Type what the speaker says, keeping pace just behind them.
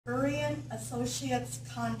Burian and Associates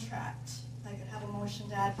contract. If I could have a motion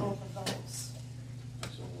to add both of those.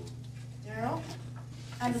 Daryl?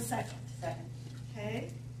 And a second. Second. Okay.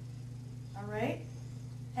 All right.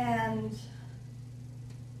 And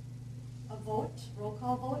a vote, roll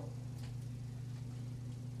call vote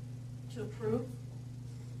to approve.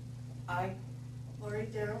 Aye. Lori,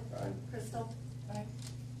 Daryl? Aye. Crystal? Aye.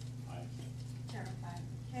 Aye. Tara? Aye.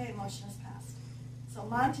 Okay, motion is passed. So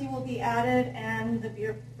Monty will be added and the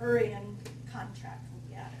Burian contract will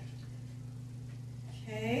be added.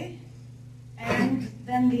 Okay. And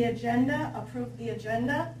then the agenda, approve the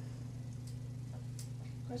agenda.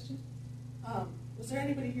 Question? Was there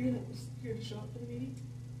anybody here that was here to show up for the meeting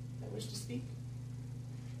that wished to speak?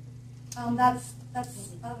 That's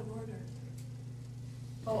out of order.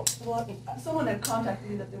 Oh, well, someone had contacted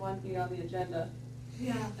me that they wanted to be on the agenda,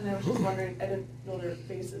 Yeah. and I was just wondering, I didn't know their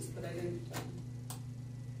faces, but I didn't.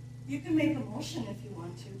 You can make a motion if you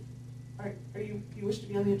want to. Are you wish to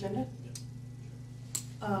be on the agenda?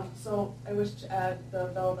 So I wish to add the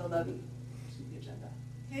Velva Levee to the agenda.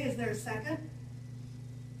 Okay, is there a second?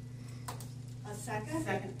 A second?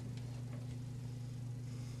 Second.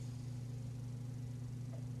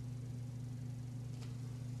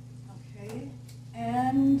 Okay,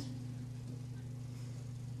 and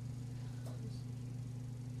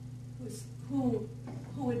who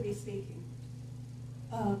would be speaking?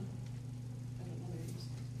 I don't know their names.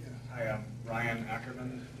 Hi, I'm Ryan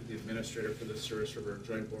Ackerman, the administrator for the Service River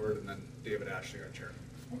Joint Board, and then David Ashley, our chairman.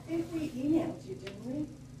 I think we emailed you, didn't we?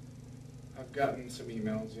 I've gotten some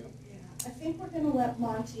emails, yeah. Yeah. I think we're going to let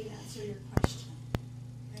Monty answer your question.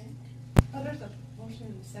 Okay? Oh, there's a motion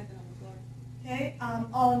and a second on the floor. Okay,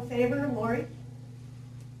 all in favor, Lori?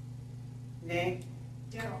 Nay.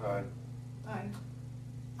 Daryl? Aye. Aye.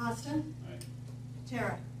 Austin? Aye.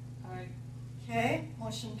 Tara? Aye. Okay,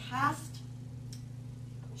 motion passed.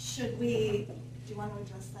 Should we, do you want to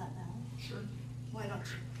address that now? Sure. Why don't you?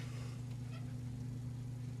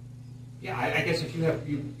 Yeah, I guess if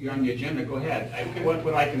you're on the agenda, go ahead.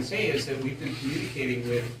 What I can say is that we've been communicating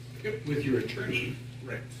with your attorney.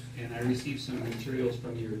 Right. And I received some materials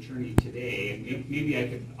from your attorney today, and maybe I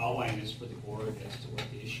could outline this for the board as to what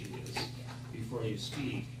the issue is before you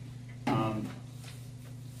speak.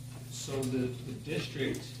 So the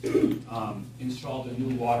district installed a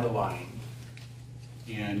new water line,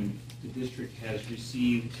 and the district has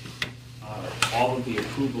received all of the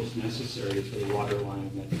approvals necessary for the water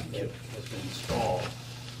line that has been installed.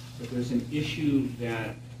 But there's an issue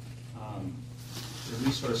that the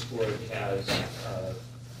resource board has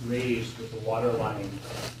raised with the water line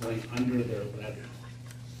going under their levee.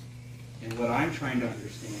 And what I'm trying to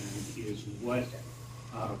understand is what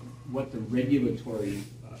the regulatory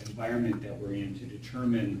environment that we're in to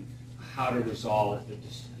determine how to resolve the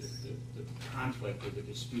conflict or the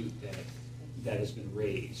dispute that has been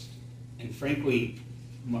raised. And frankly,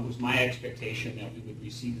 what was my expectation that we would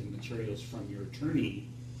receive the materials from your attorney,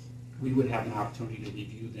 we would have an opportunity to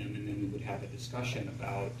review them, and then we would have a discussion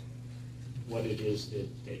about what it is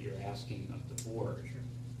that you're asking of the board.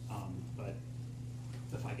 But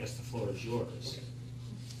I guess the floor is yours.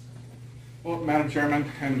 Well, Madam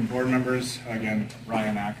Chairman and board members, again,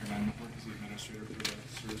 Ryan Ackerman, work as the administrator for the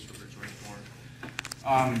Service River Joint Board.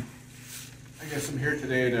 I guess I'm here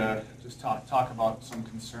today to just talk about some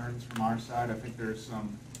concerns from our side. I think there's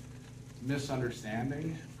some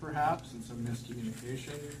misunderstanding, perhaps, and some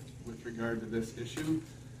miscommunication with regard to this issue.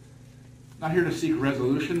 Not here to seek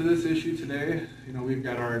resolution to this issue today. You know, we've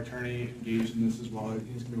got our attorney engaged in this as well.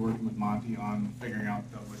 He's going to be working with Monty on figuring out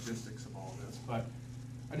the logistics of all this. But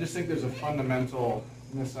I just think there's a fundamental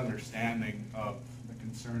misunderstanding of the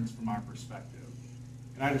concerns from our perspective.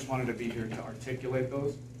 And I just wanted to be here to articulate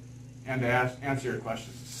those and to answer your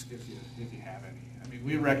questions if you have any. I mean,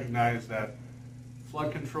 we recognize that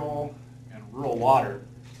flood control and rural water,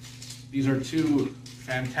 these are two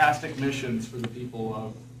fantastic missions for the people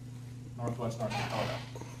of Northwest North Dakota.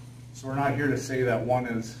 So we're not here to say that one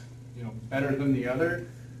is, better than the other,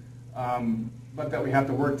 but that we have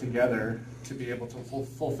to work together to be able to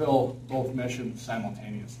fulfill both missions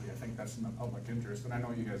simultaneously. I think that's in the public interest, and I know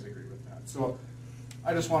you guys agree with that. So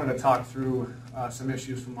I just wanted to talk through some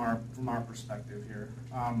issues from our perspective here.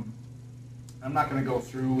 I'm not going to go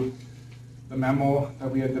through the memo that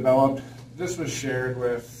we had developed. This was shared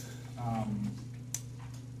with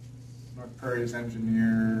North Prairie's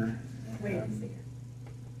engineer. Thank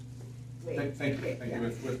you,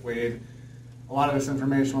 with Wade. A lot of this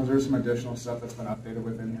information there's some additional stuff that's been updated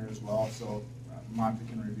within here as well, so Monty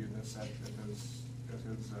can review this at his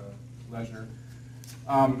leisure.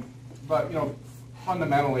 But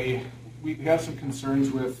fundamentally, we have some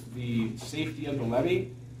concerns with the safety of the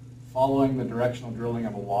levee following the directional drilling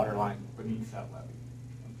of a water line beneath that levee.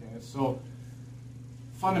 Okay, so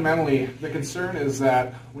fundamentally, the concern is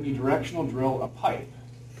that when you directional drill a pipe,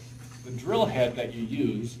 the drill head that you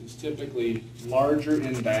use is typically larger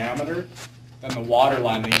in diameter than the water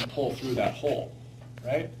line that you pull through that hole,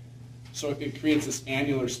 right? So it creates this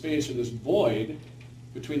annular space or this void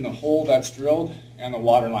between the hole that's drilled and the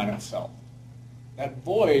water line itself. That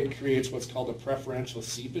void creates what's called a preferential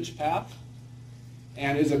seepage path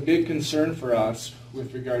and is a big concern for us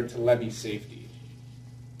with regard to levee safety.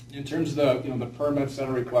 In terms of the permits that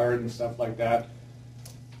are required and stuff like that,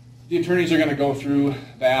 the attorneys are going to go through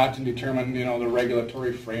that and determine the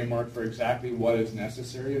regulatory framework for exactly what is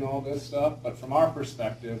necessary and all this stuff. But from our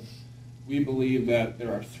perspective, we believe that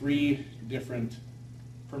there are 3 different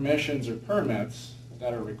permissions or permits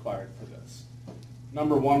that are required for this.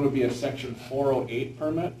 Number 1 would be a Section 408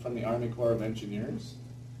 permit from the Army Corps of Engineers.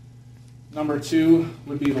 Number 2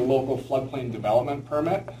 would be the local floodplain development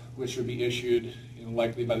permit, which would be issued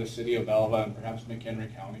likely by the city of Velva and perhaps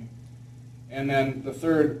McHenry County. And then the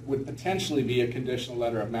third would potentially be a conditional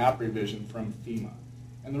letter of map revision from FEMA.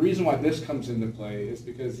 And the reason why this comes into play is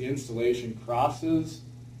because the installation crosses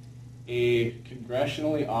a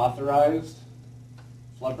congressionally authorized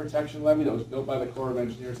flood protection levee that was built by the Corps of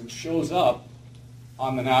Engineers and shows up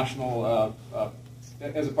on the national,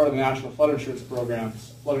 as a part of the National Flood Insurance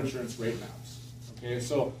Program's flood insurance rate maps. Okay,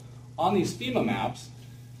 so on these FEMA maps,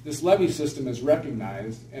 this levee system is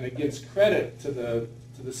recognized and it gives credit to the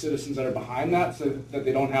citizens that are behind that so that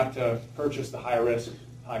they don't have to purchase the high risk,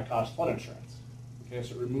 high cost flood insurance. Okay,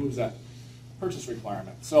 so it removes that purchase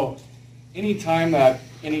requirement. So any time that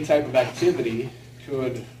any type of activity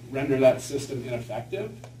could render that system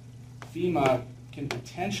ineffective, FEMA can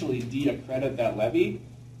potentially de-accredit that levee,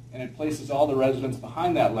 and it places all the residents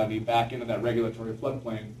behind that levee back into that regulatory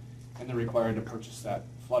floodplain, and they're required to purchase that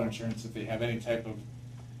flood insurance if they have any type of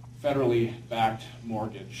federally backed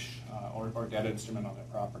mortgage or debt instrument on their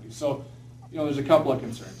property. So, there's a couple of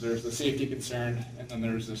concerns. There's the safety concern, and then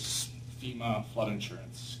there's this FEMA flood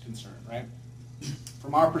insurance concern, right?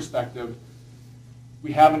 From our perspective,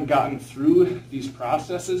 we haven't gotten through these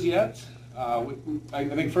processes yet. I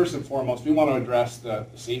think first and foremost, we want to address the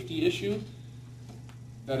safety issue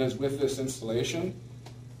that is with this installation.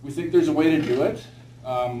 We think there's a way to do it.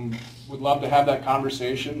 Would love to have that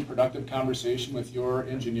conversation, productive conversation with your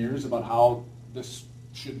engineers about how this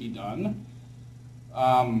should be done.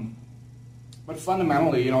 But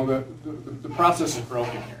fundamentally, the process is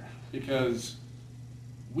broken here because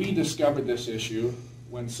we discovered this issue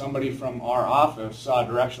when somebody from our office saw a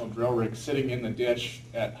directional drill rig sitting in the ditch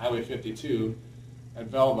at Highway 52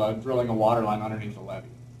 at Velva drilling a water line underneath the levee.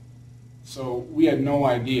 So we had no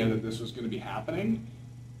idea that this was going to be happening,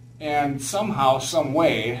 and somehow, some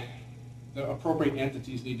way, the appropriate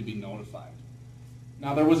entities need to be notified.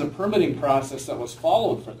 Now, there was a permitting process that was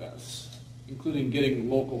followed for this, including getting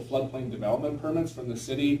local floodplain development permits from the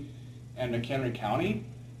city and McHenry County.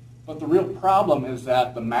 But the real problem is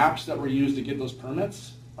that the maps that were used to get those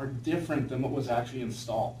permits are different than what was actually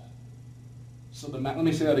installed. So let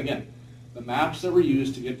me say that again. The maps that were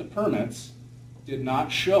used to get the permits did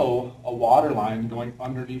not show a water line going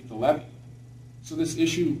underneath the levee. So this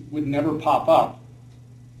issue would never pop up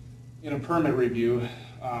in a permit review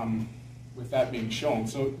with that being shown.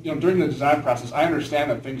 So during the design process, I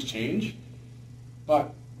understand that things change,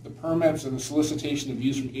 but the permits and the solicitation of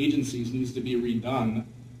views from agencies needs to be redone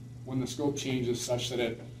when the scope changes such that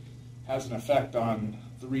it has an effect on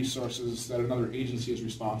the resources that another agency is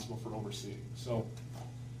responsible for overseeing. So,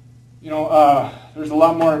 there's a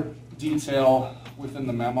lot more detail within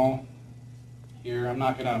the memo here. I'm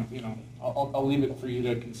not going to, I'll leave it for you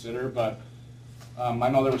to consider, but I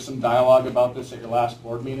know there was some dialogue about this at your last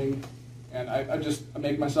board meeting, and I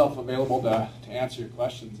make myself available to answer your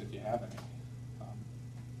questions if you have any.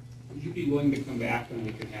 Would you be willing to come back and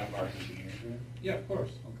we can have our engineer here? Yeah, of course.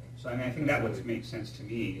 Okay. So I think that what makes sense to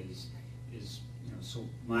me is so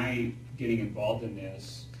my getting involved in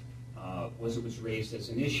this was raised as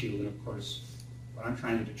an issue, and of course what I'm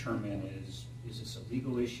trying to determine is this a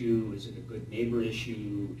legal issue? Is it a good neighbor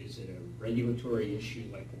issue? Is it a regulatory issue?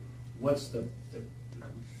 Like, what's the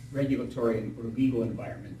regulatory or legal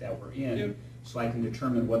environment that we're in? Yep. So I can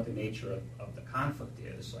determine what the nature of the conflict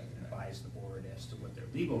is, so I can advise the board as to what their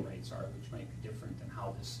legal rights are, which might be different than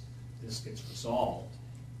how this gets resolved.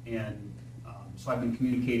 And so I've been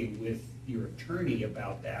communicating with your attorney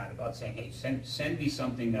about that, about saying, hey, send me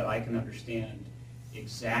something that I can understand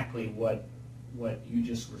exactly what you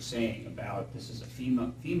just were saying about this is a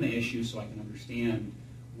FEMA issue, so I can understand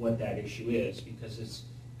what that issue is, because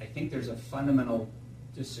I think there's a fundamental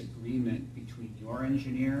disagreement between your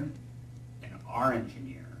engineer our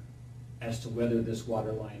engineer as to whether this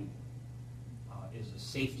water line is a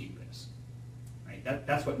safety risk. Right?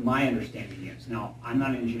 That's what my understanding is. Now, I'm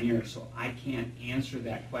not an engineer, so I can't answer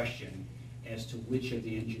that question as to which of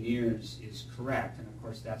the engineers is correct. And of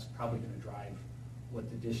course, that's probably going to drive what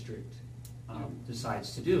the district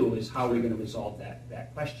decides to do, is how are we going to resolve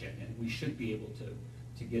that question. And we should be able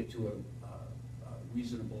to get to a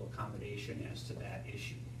reasonable accommodation as to that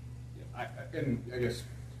issue. Yeah, and I guess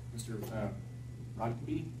Mr.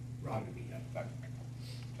 Rodney? Rodney, yeah.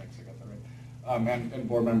 Thanks, I got that right. And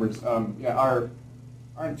board members, yeah, our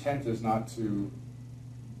intent is not to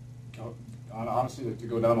go, honestly, to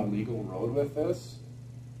go down a legal road with this.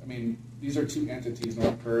 I mean, these are two entities,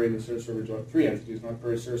 North Prairie, the Service River Joint, three entities, North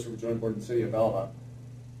Prairie, Service River Joint Board, and City of Velva.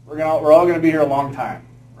 We're all going to be here a long time,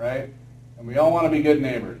 right? And we all want to be good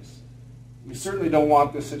neighbors. We certainly don't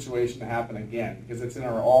want this situation to happen again, because it's in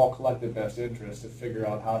our all collective best interest to figure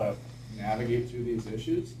out how to navigate through these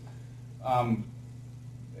issues.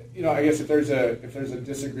 You know, I guess if there's a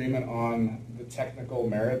disagreement on the technical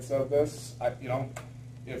merits of this,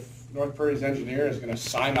 if North Prairie's engineer is going to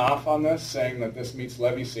sign off on this, saying that this meets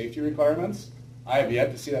levee safety requirements, I have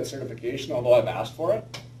yet to see that certification, although I've asked for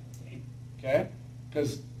it. Okay,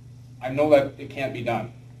 because I know that it can't be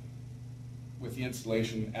done with the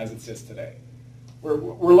installation as it sits today. We're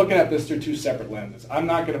looking at this through two separate lenses. I'm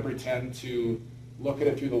not going to pretend to look at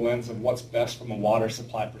it through the lens of what's best from a water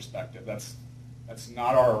supply perspective. That's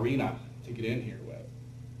not our arena to get in here with.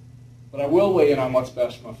 But I will weigh in on what's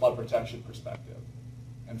best from a flood protection perspective.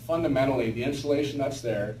 And fundamentally, the installation that's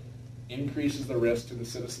there increases the risk to the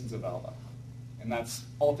citizens of Velva. And that's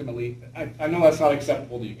ultimately, I know that's not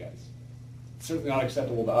acceptable to you guys. It's certainly not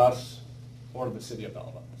acceptable to us or to the city of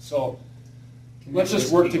Velva. So let's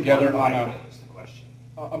just work together on a... Is the question.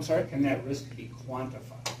 I'm sorry? Can that risk be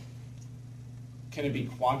quantified? Can it be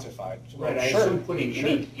quantified? Right, I sure. assume putting Sure.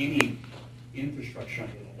 any infrastructure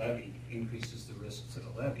under the levee increases the risk to the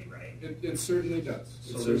levee, right? It certainly does.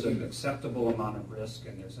 So there's an acceptable amount of risk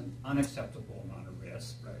and there's an unacceptable amount of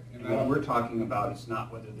risk. Right. And what we're talking about is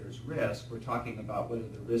not whether there's risk, we're talking about whether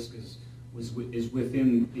the risk is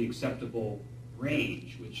within the acceptable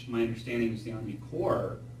range, which my understanding is the Army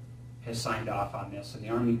Corps has signed off on this, and the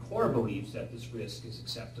Army Corps believes that this risk is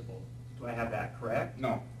acceptable. Do I have that correct?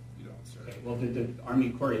 No, you don't, sir. Okay, well, did the Army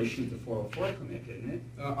Corps issue the 404 permit, didn't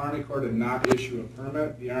it? The Army Corps did not issue a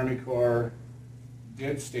permit. The Army Corps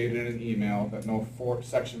did state in an email that no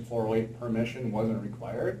Section 408 permission wasn't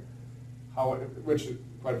required, which,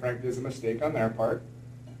 quite frankly, is a mistake on their part.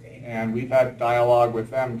 Okay. And we've had dialogue with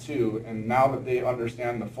them, too, and now that they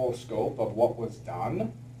understand the full scope of what was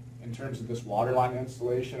done in terms of this water line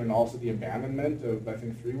installation and also the abandonment of, I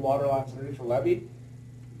think, 3 water lines underneath the levee,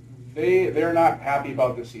 they're not happy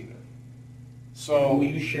about this either. So will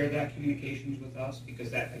you share that communications with us? Because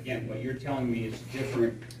that, again, what you're telling me is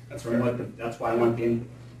different. That's from right. That's why I want the input.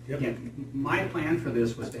 Yep. Again, my plan for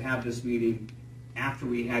this was to have this meeting after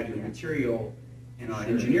we had your material and our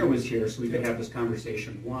engineer was here, so we could have this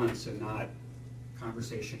conversation once and not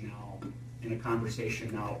conversation now and a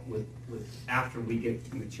conversation now with after we get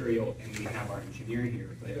the material and we have our engineer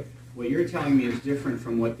here. But what you're telling me is different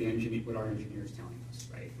from what our engineer is telling us,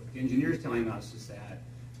 right? What the engineer is telling us is that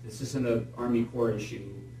this isn't an Army Corps issue,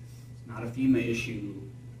 it's not a FEMA issue,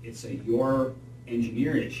 it's your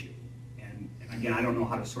engineer issue. And again, I don't know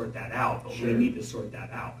how to sort that out, but we need to sort that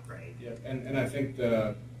out, right? Yeah, and I think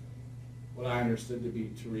what I understood to be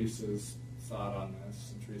Teresa's thought on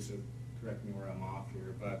this, and Teresa, correct me where I'm off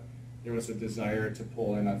here, but there was a desire to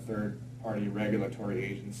pull in a third-party regulatory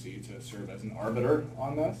agency to serve as an arbiter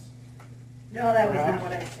on this. No, that was not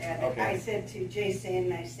what I said. Okay. I said to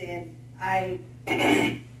Jason, I said, I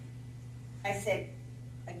said,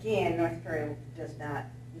 again, North Prairie does not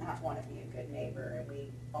want to be a good neighbor, and we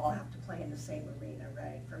all have to play in the same arena,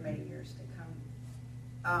 right, for many years to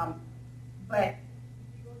come. But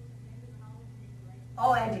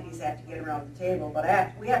all entities have to get around the table, but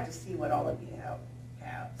we have to see what all of you have.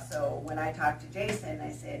 So when I talked to Jason,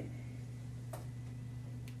 I said,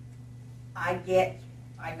 I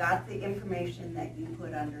got the information that you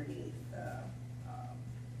put underneath,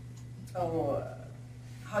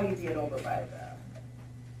 how you did over by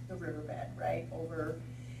the riverbed, right?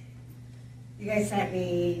 You guys sent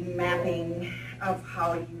me mapping of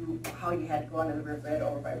how you had to go under the riverbed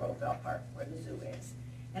over by Roosevelt Park where the zoo is.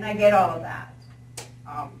 And I get all of that.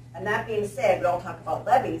 And that being said, we all talk about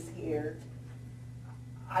levees here.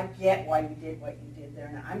 I get why you did what you did there.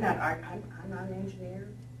 And I'm not an engineer.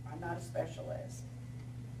 I'm not a specialist.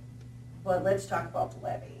 But let's talk about the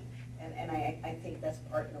levee. And I think that's the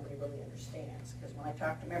part nobody really understands. Because when I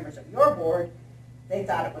talked to members of your board, they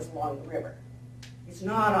thought it was along the river. It's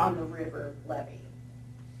not on the river levee.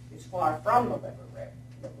 It's far from the river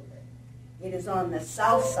levee. It is on the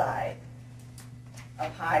south side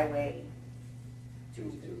of Highway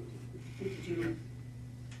 252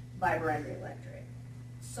 by Prairie Electric.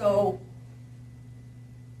 So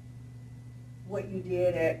what you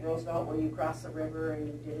did at Roosevelt, where you crossed the river and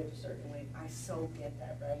you did it a certain way, I so get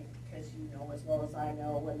that, right? Because you know as well as I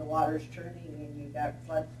know when the water's churning and you got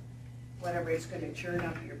flood, whatever, it's going to churn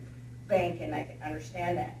up your bank, and I can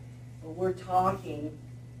understand that. But we're talking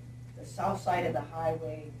the south side of the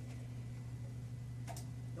highway.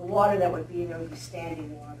 The water that would be there would be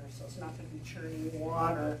standing water, so it's not going to be churning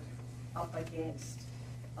water up against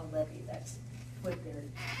a levee that's put there.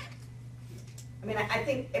 I mean, I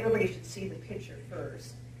think everybody should see the picture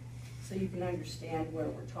first, so you can understand where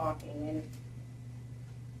we're talking.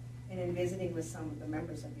 And in visiting with some of the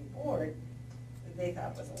members of your board, they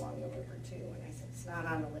thought it was along the river too. And I said, it's not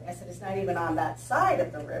on the, I said, it's not even on that side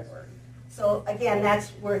of the river. So again, that's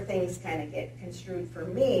where things kind of get construed for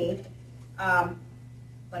me.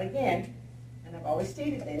 But again, and I've always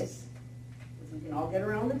stated this, if we can all get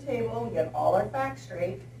around the table and get all our facts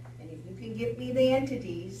straight, and if you can give me the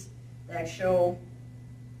entities that show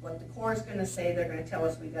what the Corps is going to say, they're going to tell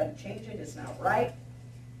us we've got to change it, it's not right.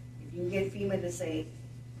 If you can get FEMA to say,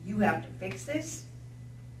 you have to fix this,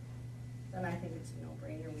 then I think it's a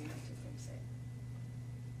no-brainer, we have to fix it.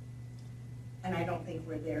 And I don't think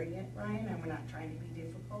we're there yet, Ryan, and we're not trying to be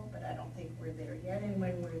difficult, but I don't think we're there yet, and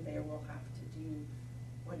when we're there, we'll have to do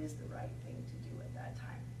what is the right thing to do at that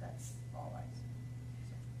time. That's all I say.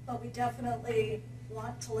 But we definitely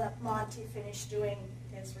want to let Monty finish doing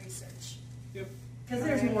his research. Yep. Because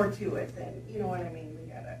there's more to it than, you know what I mean, we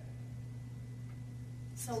gotta.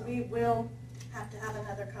 So we will have to have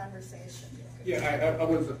another conversation. Yeah,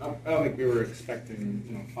 I don't think we were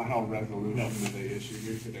expecting, final resolution of the issue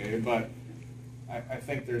here today, but I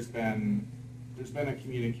think there's been a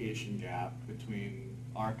communication gap between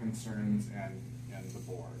our concerns and the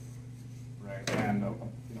board, right? And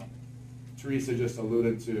Teresa just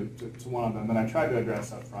alluded to one of them, and I tried to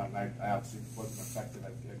address up front, and I obviously wasn't effective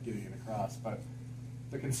at getting it across, but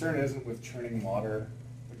the concern isn't with churning water,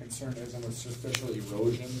 the concern isn't with superficial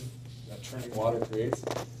erosion that churning water creates.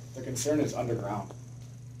 The concern is underground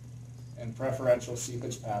and preferential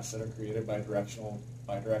seepage paths that are created by directional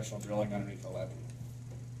drilling underneath the levee.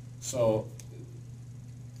 So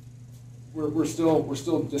we're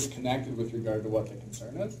still disconnected with regard to what the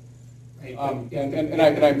concern is. Right, and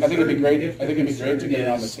I think it'd be great. I think it'd be great to get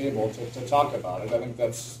around the table to talk about it. I think that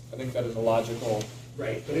is a logical.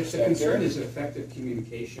 Right, but if the concern is effective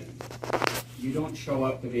communication, you don't show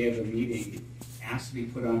up the day of the meeting, ask to be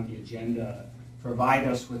put on the agenda, provide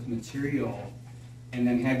us with material, and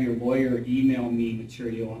then have your lawyer email me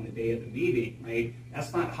material on the day of the meeting, right?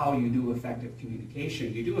 That's not how you do effective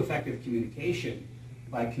communication. You do effective communication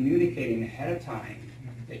by communicating ahead of time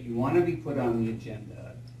that you want to be put on the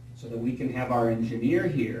agenda so that we can have our engineer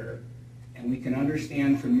here and we can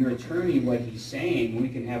understand from your attorney what he's saying, and we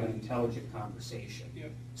can have an intelligent conversation.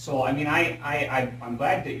 Yep. So, I mean, I'm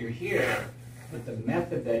glad that you're here, but the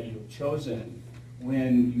method that you've chosen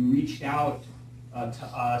when you reached out to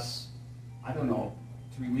us, I don't know,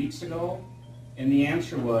 3 weeks ago, and the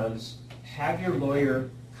answer was, have your lawyer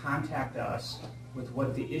contact us with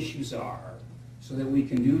what the issues are so that we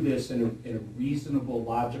can do this in a reasonable,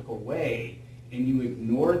 logical way, and you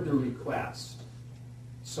ignored the request.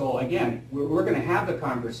 So again, we're going to have the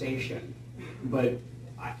conversation, but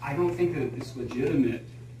I don't think that it's legitimate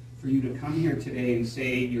for you to come here today and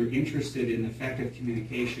say you're interested in effective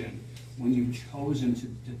communication when you've chosen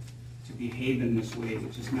to behave in this way,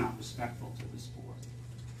 which is not respectful to this board.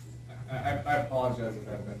 I apologize if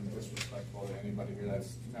I've been disrespectful to anybody here.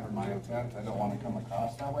 That's never my intent. I don't want to come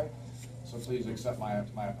across that way. So please accept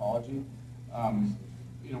my apology.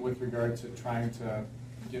 With regard to trying to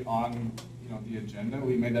get on the agenda,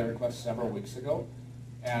 we made that request several weeks ago,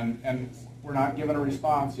 and we're not given a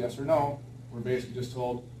response, yes or no. We're basically just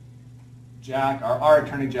told, Jack, our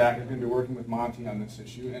attorney Jack, is going to be working with Monty on this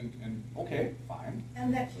issue, and okay, fine.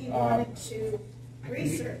 And that he wanted to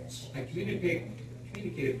research. I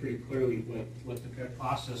communicated pretty clearly what the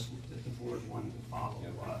process that the board wanted to follow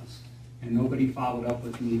was, and nobody followed up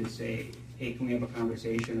with me to say, hey, can we have a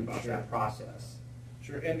conversation about that process?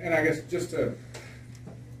 Sure, and I guess just to,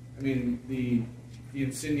 the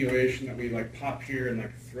insinuation that we pop here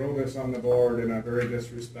and throw this on the board in a very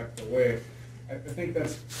disrespectful way, I think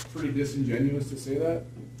that's pretty disingenuous to say that,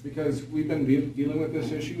 because we've been dealing with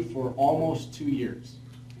this issue for almost 2 years.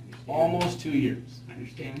 Almost 2 years. I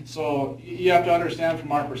understand. So you have to understand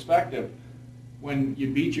from our perspective, when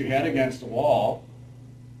you beat your head against a wall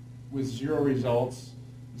with zero results,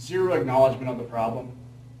 zero acknowledgement of the problem.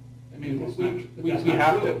 I mean, we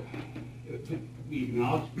have to.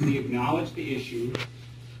 We acknowledge the issue.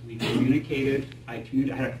 We communicated. I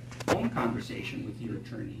had a phone conversation with your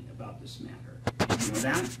attorney about this matter. Did you know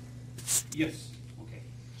that? Yes. Okay.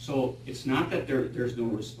 So it's not that there's no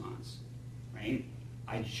response, right?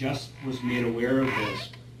 I just was made aware of this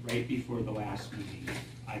right before the last meeting.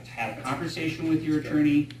 I've had a conversation with your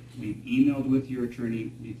attorney. We've emailed with your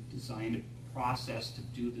attorney. We've designed a process to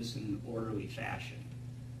do this in an orderly fashion.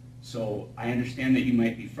 So I understand that you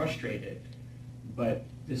might be frustrated, but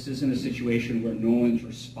this isn't a situation where no one's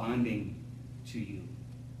responding to you.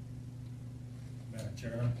 Madam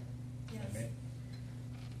Chairman? Yes. Okay.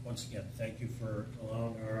 Once again, thank you for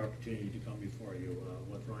allowing our opportunity to come before you.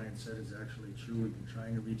 What Ryan said is actually true. We've been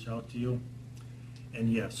trying to reach out to you.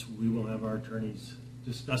 And yes, we will have our attorneys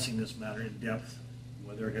discussing this matter in depth,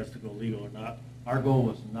 whether it has to go legal or not. Our goal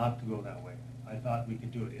was not to go that way. I thought we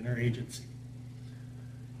could do it interagency.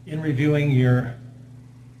 In reviewing your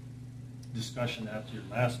discussion at your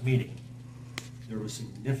last meeting, there was a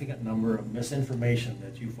significant number of misinformation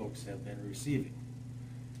that you folks have been receiving.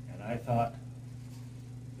 And I thought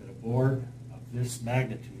that a board of this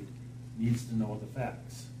magnitude needs to know the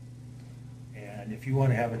facts. And if you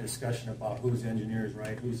want to have a discussion about whose engineer is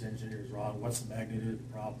right, whose engineer is wrong, what's the magnitude of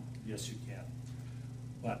the problem, yes, you can.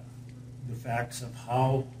 But the facts of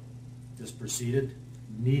how this proceeded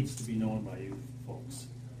needs to be known by you folks.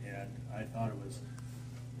 And I thought it was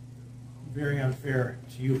very unfair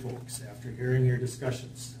to you folks after hearing your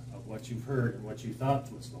discussions of what you've heard and what you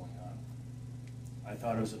thought was going on. I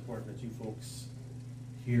thought it was important that you folks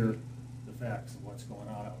hear the facts of what's going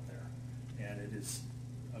on out there. And it is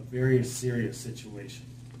a very serious situation.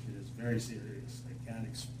 It is very serious. I can't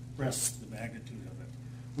express the magnitude of it.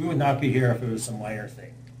 We would not be here if it was some minor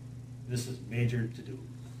thing. This is major to do.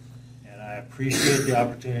 And I appreciate the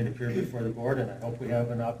opportunity to appear before the board, and I hope we have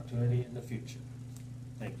an opportunity in the future.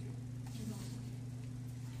 Thank you.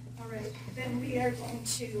 All right, then we are going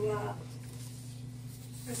to,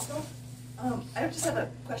 Crystal? I just have a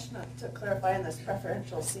question to clarify on this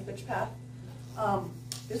preferential seepage path.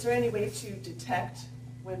 Is there any way to detect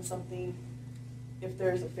when something, if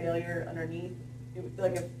there's a failure underneath,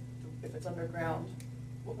 like if it's underground?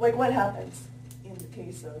 Like what happens in the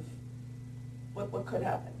case of, what could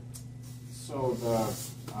happen? So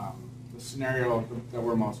the scenario that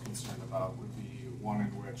we're most concerned about would be one in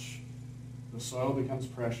which the soil becomes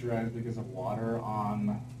pressurized because of water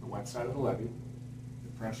on the wet side of the levee.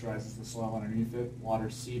 It pressurizes the soil underneath it. Water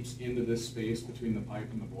seeps into this space between the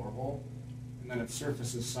pipe and the borehole, and then it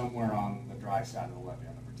surfaces somewhere on the dry side of the levee,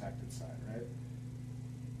 on the protected side, right?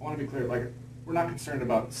 I want to be clear, like, we're not concerned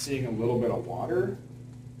about seeing a little bit of water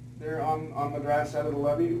there on the dry side of the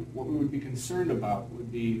levee. What we would be concerned about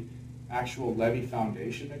would be actual levee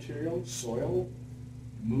foundation material, soil,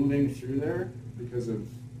 moving through there because of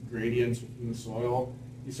gradients within the soil.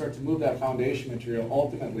 You start to move that foundation material,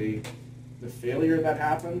 ultimately, the failure that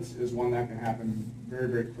happens is one that can happen very,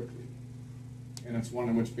 very quickly. And it's one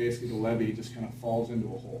in which basically the levee just kind of falls into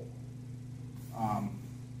a hole.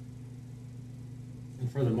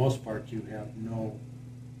 And for the most part, you have no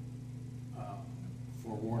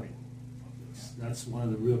forewarning of this. That's one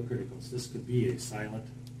of the real criticals. This could be a silent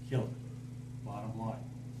killer, bottom line,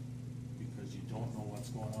 because you don't know what's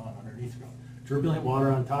going on underneath ground. Turbulent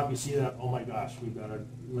water on top, you see that, oh my gosh, we've got a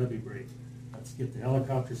levee break. Let's get the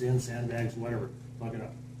helicopters in, sandbags, whatever, plug it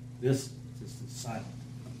up. This is just silent.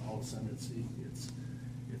 All of a sudden,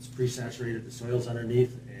 it's pre-saturated, the soil's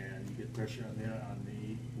underneath, and you get pressure on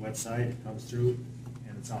the wet side, it comes through,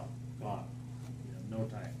 and it's out, gone. You have no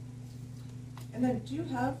time. And then do you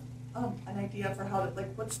have an idea for how to,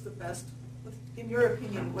 like, what's the best, in your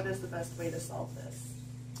opinion, what is the best way to solve this?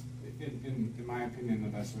 In my opinion, the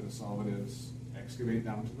best way to solve it is excavate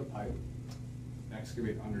down to the pipe,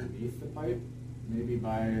 excavate underneath the pipe, maybe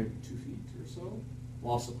by 2 feet or so,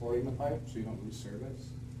 while supporting the pipe so you don't lose service.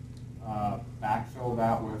 Backfill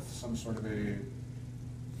that with some sort of a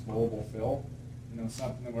flowable fill,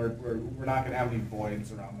 something where we're not going to have any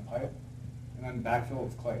voids around the pipe, and then backfill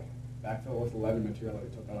with clay, backfill with the levee material that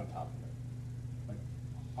we took out on top of it. Like,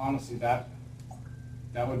 honestly, that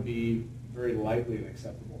would be very likely an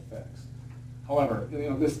acceptable fix. However,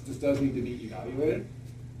 this does need to be evaluated,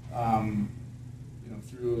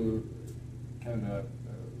 through kind of the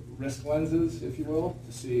risk lenses, if you will,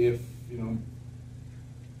 to see if,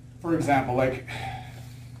 for example, like,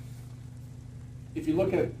 if you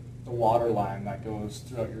look at the water line that goes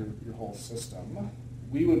throughout your whole system,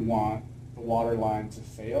 we would want the water line to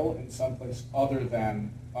fail in some place other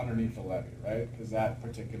than underneath the levee, right? Because that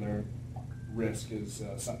particular risk is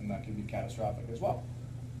something that can be catastrophic as well.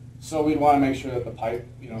 So we'd want to make sure that the pipe,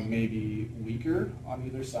 may be weaker on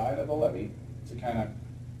either side of the levee to kind of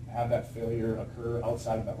have that failure occur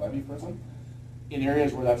outside of that levee prism. In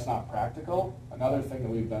areas where that's not practical, another thing that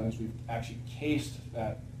we've done is we've actually cased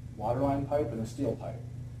that water line pipe in a steel pipe.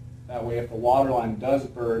 That way, if the water line does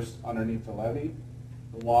burst underneath the levee,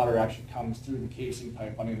 the water actually comes through the casing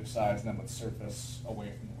pipe on either side and then would surface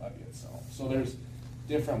away from the levee itself. So there's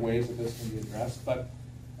different ways that this can be addressed, but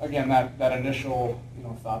again, that initial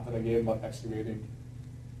thought that I gave about excavating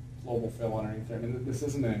global fill underneath there, I mean, this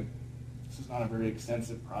is not a very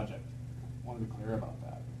extensive project. I want to be clear about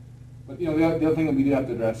that. But the other thing that we do have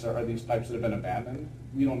to address are these pipes that have been abandoned.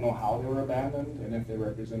 We don't know how they were abandoned and if they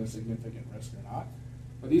represent a significant risk or not.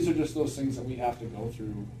 But these are just those things that we have to go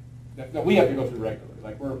through, that we have to go through regularly.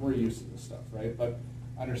 Like we're used to this stuff, right? But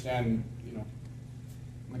understand,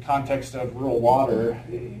 in the context of rural water,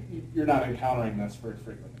 you're not encountering this very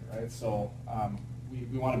frequently, right? So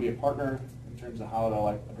we want to be a partner in terms of how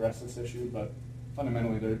to address this issue, but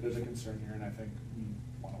fundamentally there's a concern here, and I think we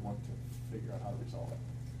want to work to figure out how to resolve it.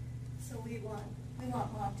 So we want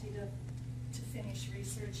Monty to finish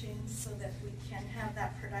researching so that we can have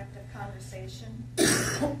that productive conversation.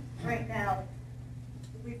 Right now,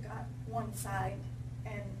 we've got one side,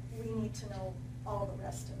 and we need to know all the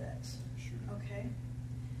rest of it. Sure. Okay?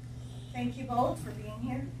 Thank you both for being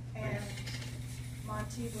here, and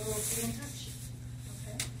Monty will be in touch.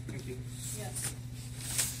 Okay? Thank you. Yes.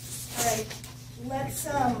 All right. Let's,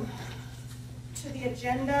 to the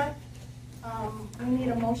agenda, we need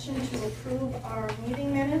a motion to approve our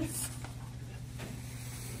meeting minutes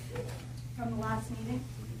from the last meeting.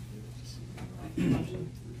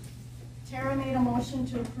 Tara made a motion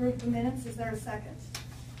to approve the minutes. Is there a second?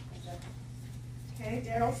 Okay,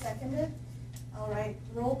 Daryl seconded. All right,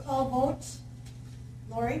 roll call vote.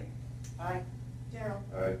 Lori? Aye. Daryl?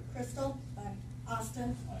 Aye. Crystal? Aye.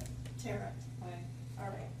 Austin? Aye. Tara? Aye. All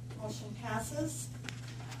right, motion passes.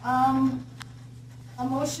 A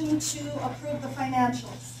motion to approve the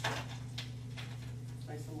financials.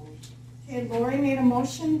 I so moved. Okay, Lori made a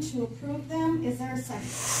motion to approve them. Is there a second?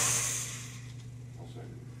 I'll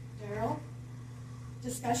second. Daryl?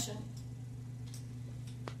 Discussion.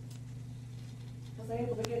 Was I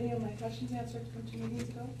able to get any of my questions answered from 2 meetings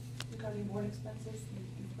ago regarding board expenses and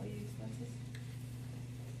employee expenses?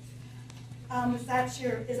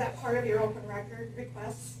 Is that part of your open record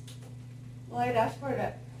requests? Well, I had asked for it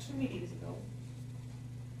at 2 meetings ago,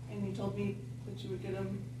 and you told me that you would get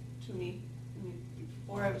them to me. And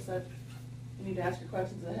before I was said, you need to ask your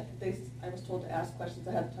questions ahead. I was told to ask questions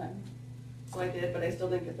ahead of time, so I did, but I still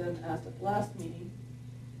didn't get them asked at the last meeting,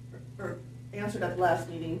 or answered at the last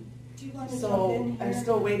meeting. Do you want to jump So in here? I'm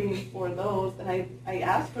still waiting for those, and I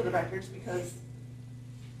asked for the records because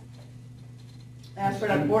I asked for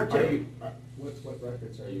that board too. What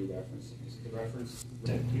records are you referencing? Is it the reference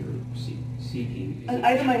that you're seeking? An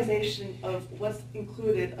itemization of what's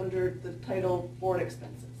included under the title board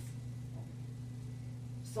expenses.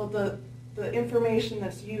 So the information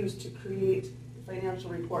that's used to create the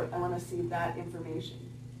financial report, I want to see that information.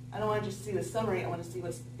 I don't want to just see the summary, I want to see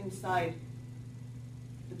what's inside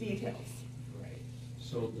the details. Right.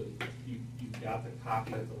 So you got the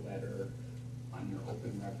copy of the letter on your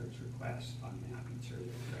open records request on that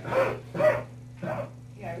material, correct?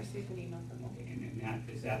 Yeah, I received an email from them. Okay, and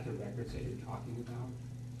is that the records that you're talking about?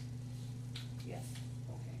 Yes.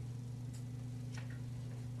 Okay.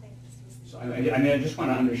 Thank you. So I just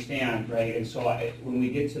want to understand, right, and so when we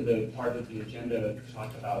get to the part of the agenda to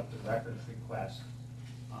talk about the records request,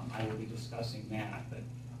 I will be discussing that, but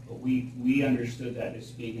we understood that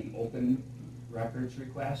as being an open records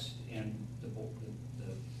request, and the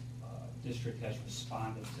district has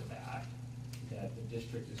responded to that the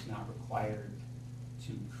district is not required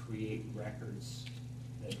to create records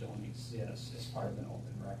that don't exist as part of an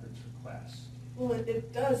open records request. Well,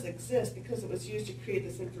 it does exist because it was used to create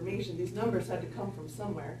this information. These numbers had to come from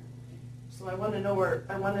somewhere. So I want to know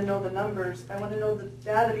the numbers, I want to know the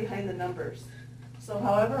data behind the numbers. So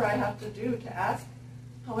however I have to do to ask,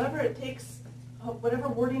 however it takes, whatever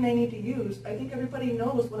wording I need to use, I think everybody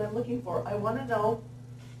knows what I'm looking for. I want to know,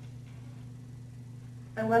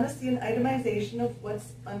 I want to see an itemization of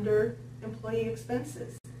what's under employee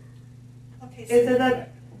expenses. Okay, Is it a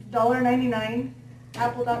 $1.99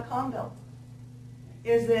 Apple.com bill?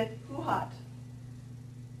 Is it Hoo-Hot?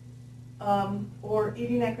 Or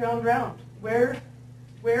eating at Ground Round? Where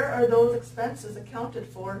are those expenses accounted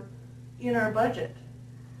for in our budget?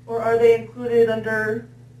 Or are they included under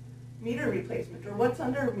meter replacement? Or what's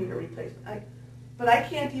under meter replacement? But I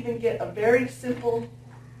can't even get a very simple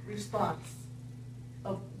response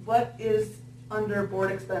of what is under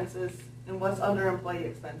board expenses and what's under employee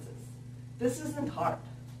expenses. This isn't hard.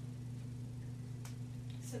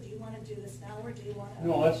 So do you want to do this now, or do you want to?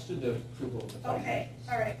 No, let's do the approval of the Okay,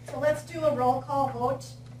 financials. all right, so let's do a roll call vote.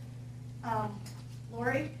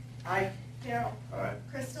 Lori? Aye. Daryl? Aye.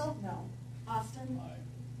 Crystal? No. Austin? Aye.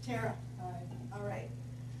 Tara? All right.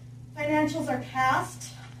 Financials are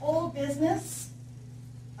passed. Old business.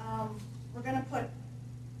 We're gonna put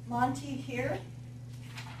Monty here,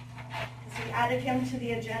 because we added him to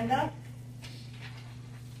the agenda.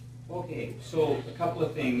 Okay, so a couple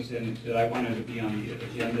of things that I wanted to be on the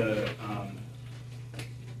agenda.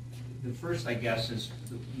 The first, I guess, is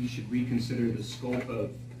that we should reconsider the scope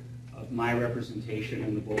of my representation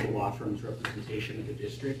and the Velva Law Firm's representation of the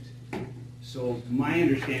district. So my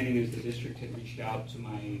understanding is the district had reached out to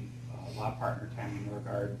my law partner, Tammy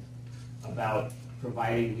Norgard, about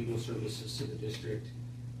providing legal services to the district.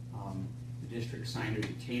 The district signed a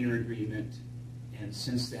retainer agreement, and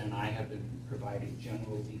since then I have been providing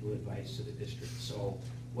general legal advice to the district. So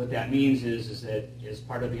what that means is that as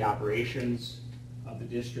part of the operations of the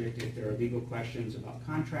district, if there are legal questions about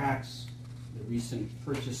contracts, the recent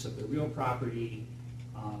purchase of the real property,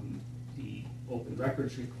 the open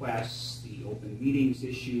records requests, the open meetings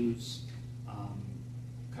issues,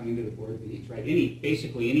 coming to the board meetings, right?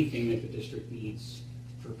 Basically anything that the district needs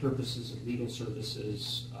for purposes of legal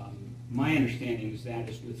services. My understanding is that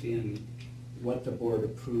is within what the board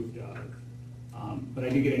approved of. But I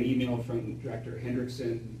did get an email from Director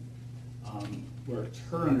Hendrickson where it's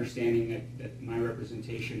her understanding that my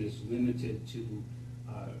representation is limited to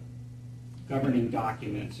governing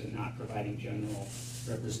documents and not providing general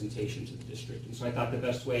representation to the district. And so I thought the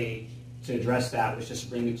best way to address that was just to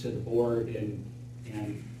bring it to the board, and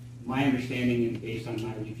my understanding and based on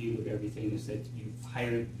my review of everything is that you've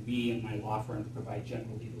hired me and my law firm to provide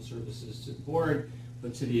general legal services to the board,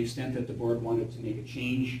 but to the extent that the board wanted to make a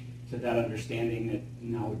change to that understanding, that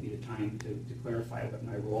now would be the time to clarify what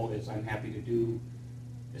my role is. I'm happy to do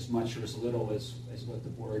as much or as little as what the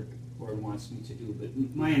board wants me to do.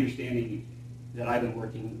 But my understanding that I've been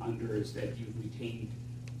working under is that you've retained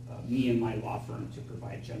me and my law firm to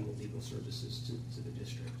provide general legal services to the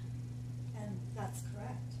district. And that's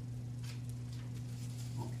correct.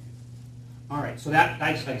 Okay. All right, so that's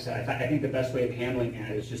like I said, I think the best way of handling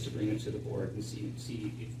that is just to bring it to the board and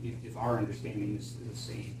see if our understanding is the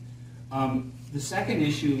same. The second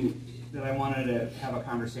issue that I wanted to have a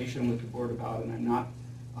conversation with the board about, and I'm not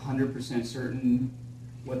 100% certain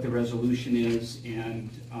what the resolution is, and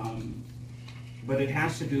but it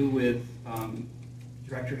has to do with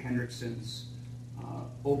Director Hendrickson's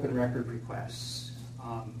open record requests.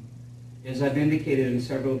 As I've indicated in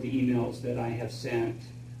several of the emails that I have sent,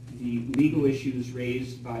 the legal issues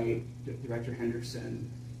raised by Director Hendrickson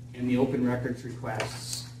and the open records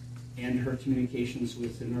requests and her communications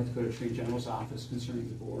with the North Dakota Attorney General's office concerning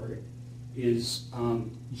the board is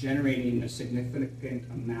generating a significant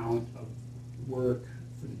amount of work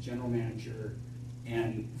for the general manager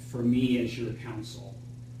and for me as your counsel.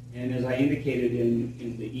 And as I indicated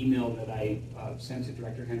in the email that I sent to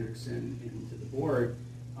Director Hendrickson and to the board,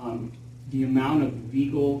 the amount of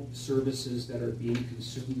legal services that are being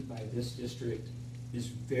consumed by this district is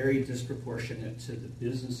very disproportionate to the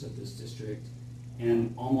business of this district,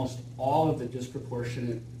 and almost all of the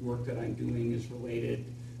disproportionate work that I'm doing is related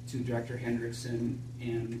to Director Hendrickson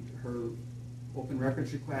and her open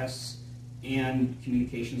records requests and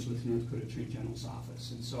communications with the North Dakota Attorney General's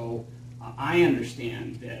office. And so I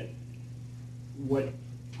understand that what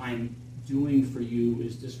I'm doing for you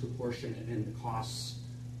is disproportionate and the costs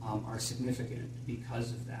are significant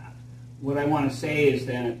because of that. What I want to say is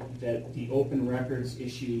that the open records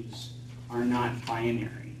issues are not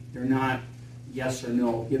binary. They're not yes or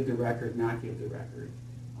no, give the record, not give the record.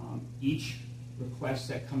 Each request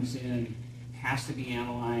that comes in has to be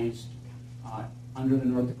analyzed under the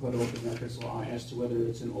North Dakota Open Records Law as to whether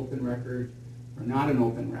it's an open record or not an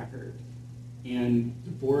open record. And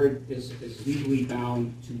the board is legally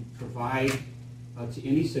bound to provide to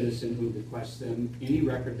any citizen who requests them any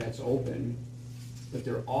record that's open, but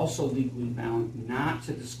they're also legally bound not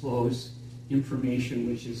to disclose information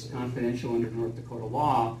which is confidential under North Dakota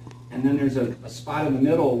law. And then there's a spot in the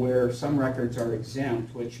middle where some records are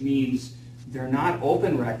exempt, which means they're not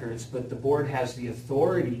open records, but the board has the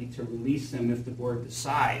authority to release them if the board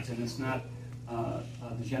decides, and it's not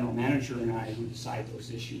the general manager and I who decide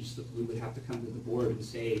those issues. We would have to come to the board and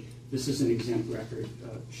say, this is an exempt record,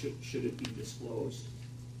 should it be disclosed?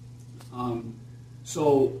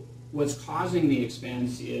 So what's causing the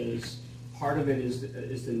expense is, part of it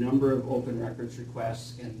is the number of open records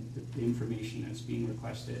requests and the information that's being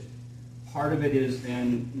requested. Part of it is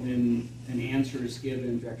then when an answer is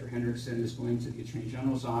given, Director Hendrickson is going to the Attorney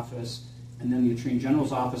General's office, and then the Attorney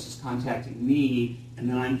General's office is contacting me, and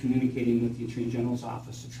then I'm communicating with the Attorney General's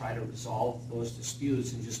office to try to resolve those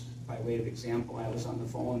disputes. And just by way of example, I was on the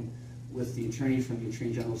phone with the attorney from the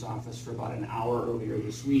Attorney General's office for about an hour earlier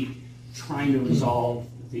this week, trying to resolve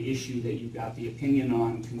the issue that you got the opinion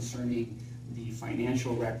on concerning the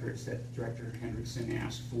financial records that Director Hendrickson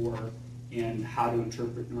asked for, and how to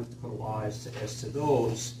interpret North Dakota law as to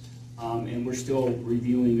those. And we're still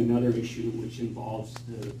reviewing another issue which involves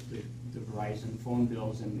the Verizon phone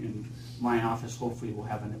bills, and my office hopefully will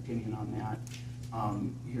have an opinion on that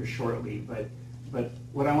here shortly. But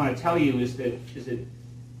what I want to tell you is that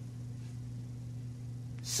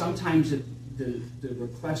sometimes the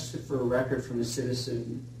request for a record from a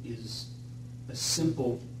citizen is a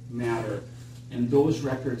simple matter, and those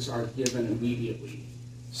records are given immediately.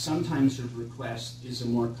 Sometimes the request is a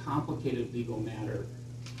more complicated legal matter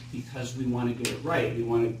because we want to get it right. We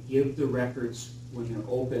want to give the records when they're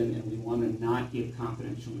open, and we want to not give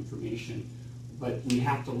confidential information. But we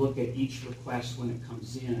have to look at each request when it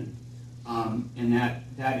comes in. And that,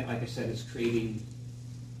 like I said, is creating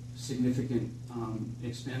significant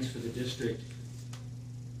expense for the district.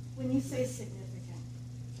 When you say significant,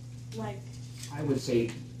 like? I would say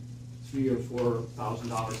 $3,000 or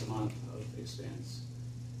 $4,000 a month of expense,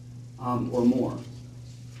 or more.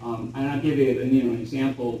 And I'll give you an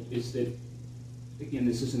example is that, again,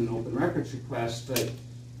 this isn't an open records request, but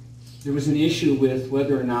there was an issue with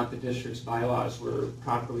whether or not the district's bylaws were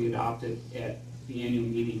properly adopted at the annual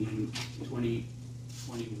meeting in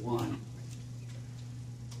 2021.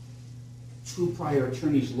 Two prior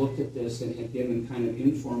attorneys looked at this and had given kind of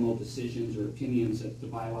informal decisions or opinions that the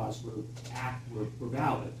bylaws were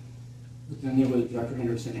valid. But then Director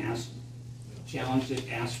Hendrickson challenged it,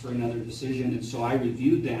 asked for another decision, and so I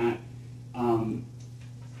reviewed that, and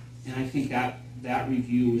I think that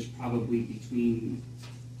review was probably between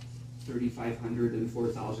 $3,500 and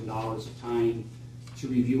 $4,000 a time to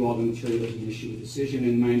review all the materials and issue a decision.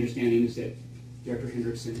 And my understanding is that Director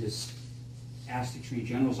Hendrickson has asked the Attorney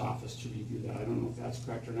General's office to review that. I don't know if that's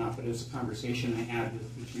correct or not, but it was a conversation I had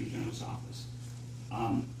with the Attorney General's office.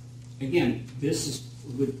 Again, this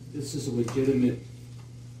is a legitimate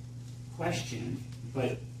question,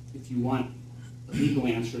 but if you want a legal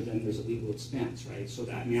answer, then there's a legal expense, right? So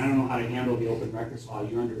that, I mean, I don't know how to handle the open records law.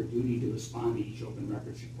 You're under a duty to respond to each open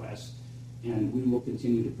records request, and we will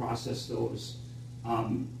continue to process those.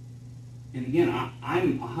 And again,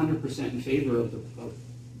 I'm 100% in favor of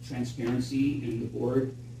transparency in the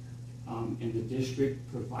board and the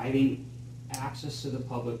district providing access to the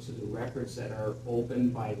public to the records that are open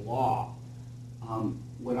by law.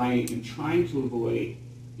 What I am trying to avoid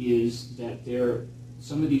is that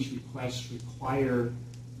some of these requests require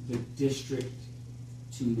the district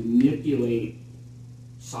to manipulate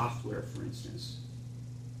software, for instance.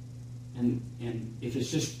 And if it's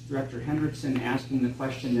just Director Hendrickson asking the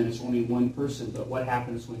question, then it's only one person. But what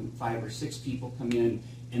happens when 5 or 6 people come in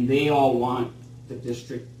and they all want the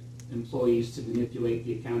district employees to manipulate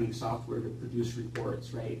the accounting software to produce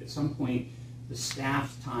reports, right? At some point, the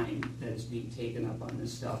staff time that is being taken up on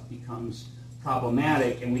this stuff becomes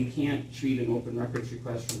problematic, and we can't treat an open records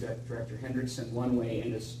request from Director Hendrickson one way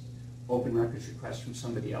and an open records request from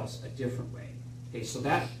somebody else a different way. Okay, so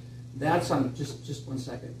that's on, just one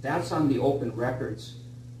second, that's on the open records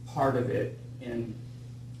part of it, and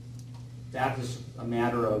that is a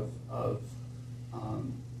matter of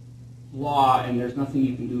law, and there's nothing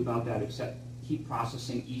you can do about that except keep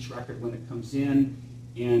processing each record when it comes in,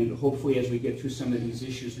 and hopefully as we get through some of these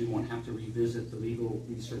issues, we won't have to revisit the legal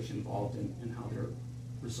research involved in how they're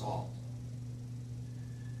resolved.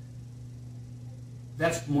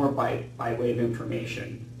 That's more by way of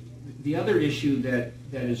information. The other issue that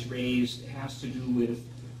is raised has to do with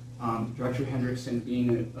Director Hendrickson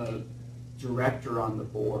being a director on the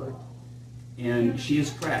board. And she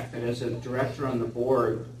is correct that as a director on the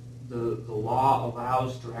board, the law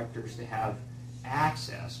allows directors to have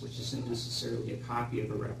access, which isn't necessarily a copy of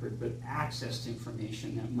a record, but access to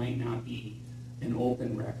information that might not be an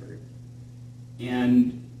open record.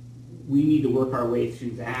 And we need to work our way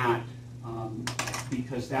through that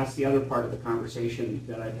because that's the other part of the conversation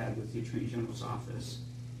that I've had with the Attorney General's office.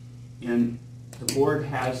 And the board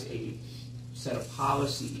has a set of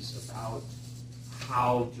policies about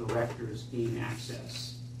how directors gain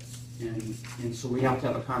access. And so we have to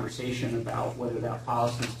have a conversation about whether that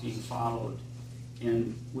policy is being followed.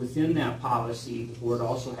 And within that policy, the board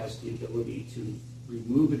also has the ability to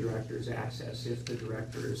remove a director's access if the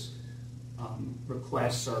director's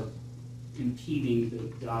requests are impeding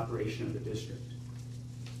the operation of the district.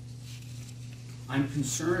 I'm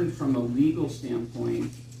concerned from a legal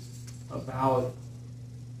standpoint about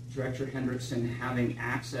Director Hendrickson having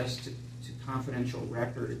access to confidential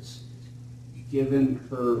records given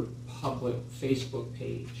her public Facebook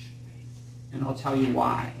page. And I'll tell you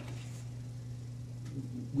why.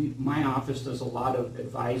 My office does a lot of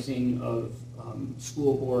advising of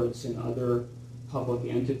school boards and other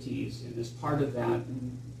public entities, and as part of that,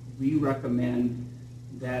 we recommend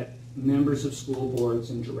that members of school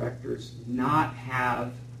boards and directors not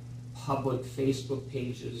have public Facebook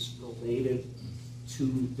pages related to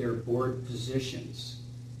their board positions.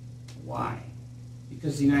 Why?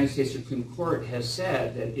 Because the United States Supreme Court has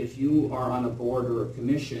said that if you are on a board or a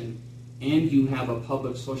commission and you have a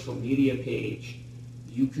public social media page,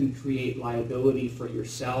 you can create liability for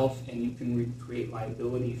yourself and you can create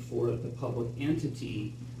liability for the public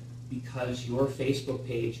entity because your Facebook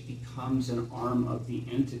page becomes an arm of the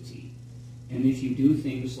entity. And if you do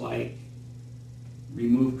things like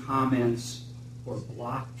remove comments or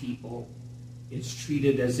block people, it's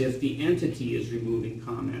treated as if the entity is removing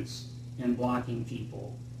comments and blocking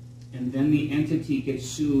people. And then the entity gets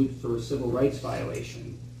sued for a civil rights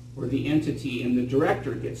violation, or the entity and the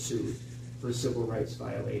director gets sued for a civil rights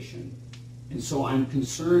violation. And so I'm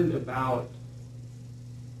concerned about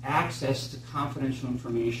access to confidential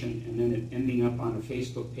information and then it ending up on a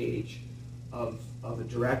Facebook page of a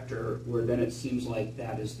director where then it seems like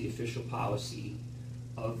that is the official policy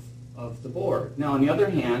of the board. Now, on the other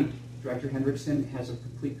hand, Director Hendrickson has a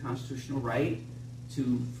complete constitutional right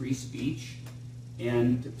to free speech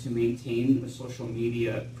and to maintain a social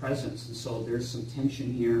media presence. And so there's some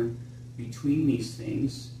tension here between these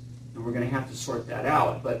things, and we're going to have to sort that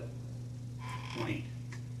out. But point,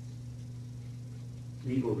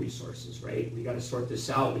 legal resources, right? We got to sort this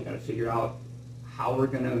out. We got to figure out how we're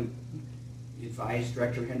going to advise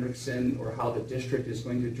Director Hendrickson, or how the district is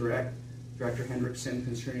going to direct Director Hendrickson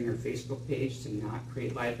concerning her Facebook page to not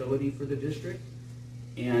create liability for the district,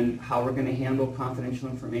 and how we're going to handle confidential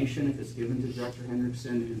information if it's given to Director Hendrickson,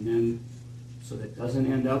 and then so that it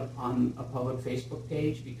doesn't end up on a public Facebook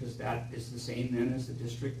page, because that is the same then as the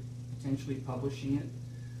district potentially publishing it.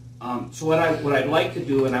 So what I'd like to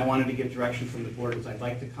do, and I wanted to get direction from the board, is I'd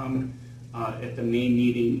like to come at the main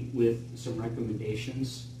meeting with some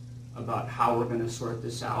recommendations about how we're going to sort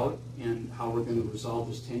this out and how we're going to resolve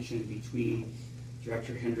this tension between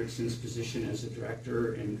Director Hendrickson's position as a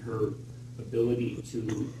director and her ability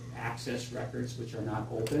to access records which are not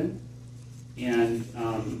open. And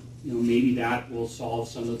maybe that will solve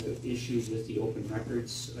some of the issues with the open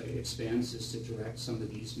records expense, is to direct some of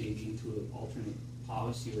these maybe into an alternate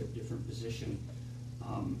policy or a different position.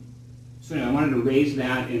 So anyway, I wanted to raise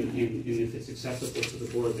that, and if it's acceptable to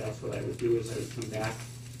the board, that's what I would do, is I would come back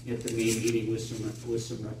at the main meeting with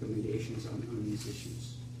some recommendations on these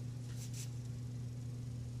issues.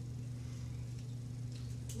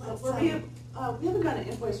 We haven't gotten an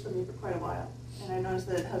invoice from you for quite a while, and I noticed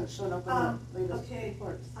that it hasn't shown up in the latest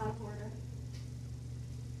reports. Out of order.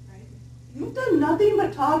 Right? You've done nothing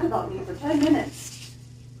but talk about me for 10 minutes.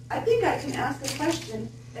 I think I can ask a question,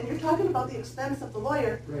 and you're talking about the expense of the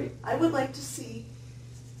lawyer. Right. I would like to see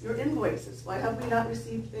your invoices. Why have we not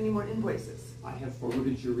received any more invoices? I have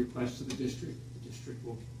forwarded your request to the district. The district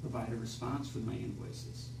will provide a response for my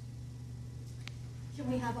invoices.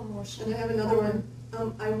 Can we have a motion? And I have another one.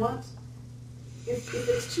 I want, if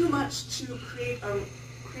it's too much to create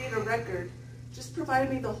a record, just provide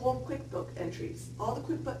me the whole QuickBook entries, all the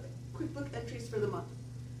QuickBook entries for the month.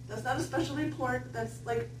 That's not a special report. That's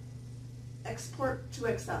like export to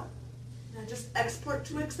Excel. Now just export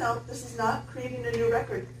to Excel. This is not creating a new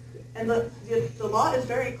record. And the law is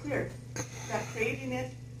very clear that creating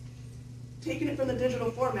it, taking it from the digital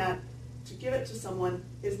format to give it to someone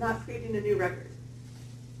is not creating a new record.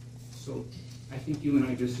 So I think you and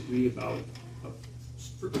I disagree about,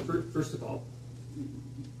 first of all,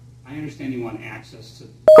 I understand you want access to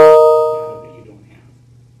data that you don't have.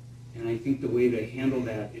 And I think the way to handle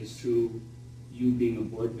that is through you being a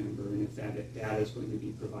board member, and if that data is going to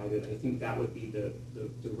be provided, I think that would be the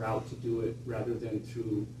route to do it, rather than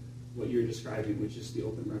through what you're describing, which is the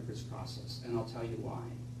open records process. And I'll tell you why.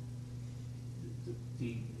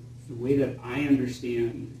 The way that I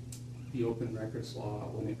understand the open records law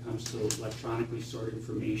when it comes to electronically stored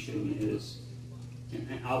information is,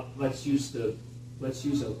 let's use a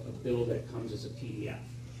bill that comes as a PDF.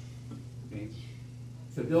 Okay?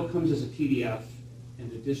 If a bill comes as a PDF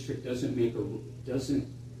and the district doesn't make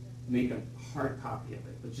a hard copy of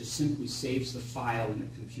it, but just simply saves the file in the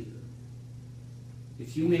computer.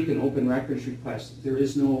 If you make an open records request, there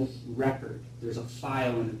is no record. There's a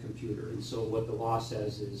file in the computer. And so what the law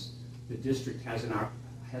says is the district has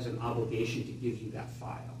has an obligation to give you that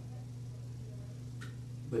file.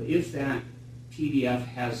 But if that PDF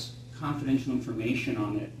has confidential information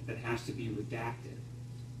on it that has to be redacted,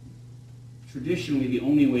 traditionally the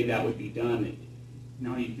only way that would be done,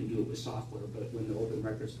 now you can do it with software, but when the open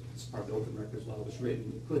records, as part of the open records law was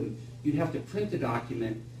written, you couldn't. You'd have to print the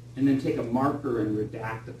document and then take a marker and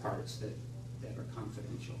redact the parts that are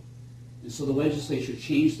confidential. And so the legislature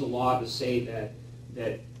changed the law to say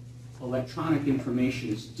that electronic information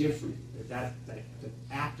is different, that the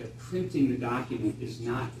act of printing the document is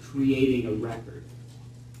not creating a record.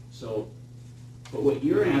 So, but what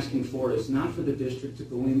you're asking for is not for the district to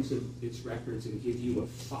go into its records and give you a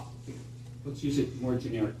file. Let's use it more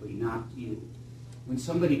generically, not you. When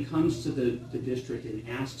somebody comes to the district and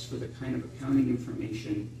asks for the kind of accounting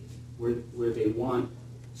information where they want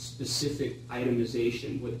specific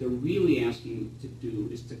itemization, what they're really asking to do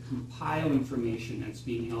is to compile information that's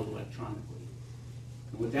being held electronically.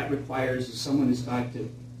 And what that requires is someone has got to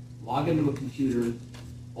log into a computer,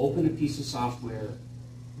 open a piece of software,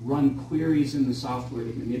 run queries in the software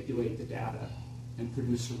to manipulate the data, and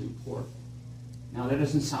produce a report. Now that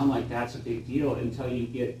doesn't sound like that's a big deal until you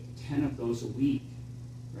get 10 of those a week,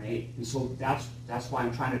 right? And so that's why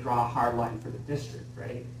I'm trying to draw a hard line for the district,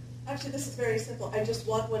 right? Actually, this is very simple. I just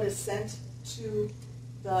want what is sent to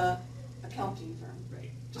the accounting firm.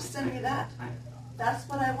 Right. Just send me that. That's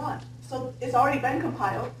what I want. So it's already been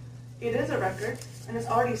compiled, it is a record, and it's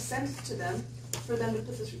already sent to them for them to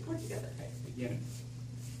put this report together. Okay. Again,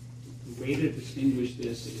 the way to distinguish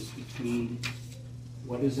this is between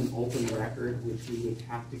what is an open record, which we would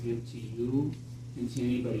have to give to you and to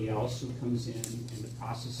anybody else who comes in, and the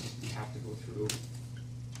processes we have to go through,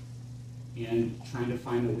 and trying to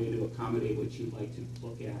find a way to accommodate what you'd like to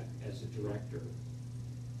look at as a director.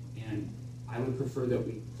 And I would prefer that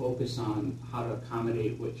we focus on how to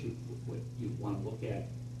accommodate what you want to look at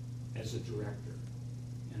as a director.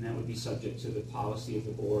 And that would be subject to the policy of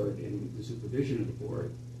the board and the supervision of the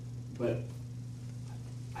board. But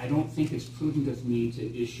I don't think it's prudent of me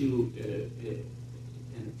to issue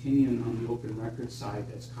an opinion on the open records side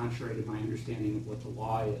that's contrary to my understanding of what the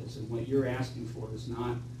law is. And what you're asking for is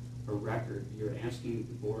not a record. You're asking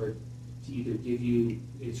the board to either give you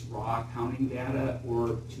its raw accounting data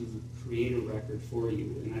or to create a record for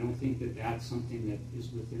you. And I don't think that that's something that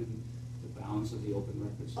is within the bounds of the open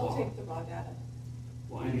records law. I'll take the raw data.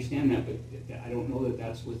 Well, I understand that, but I don't know that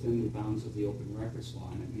that's within the bounds of the open records law.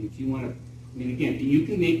 And I mean, if you want to, I mean, again, you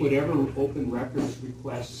can make whatever open records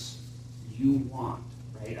requests you want,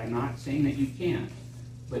 right? I'm not saying that you can't,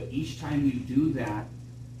 but each time you do that,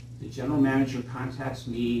 the general manager contacts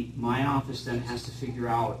me, my office then has to figure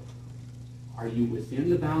out, are you within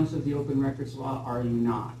the bounds of the open records law, or are you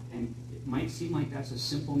not? And it might seem like that's a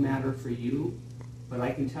simple matter for you, but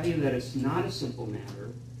I can tell you that it's not a simple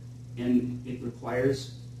matter, and it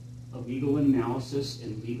requires a legal analysis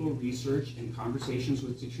and legal research and conversations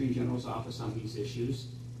with the Attorney General's office on these issues.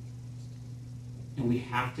 And we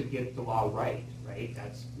have to get the law right?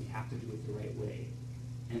 We have to do it the right way.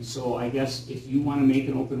 And so I guess if you want to make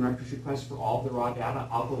an open records request for all the raw data,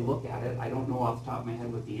 I'll go look at it. I don't know off the top of my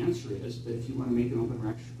head what the answer is, but if you want to make an open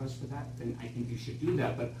records request for that, then I think you should do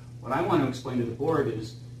that. But what I want to explain to the board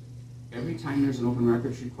is every time there's an open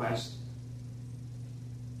records request,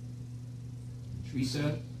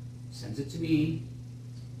 Teresa sends it to me.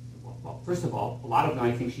 Well, first of all, a lot of them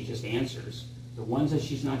I think she just answers. The ones that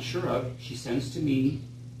she's not sure of, she sends to me.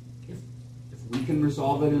 If we can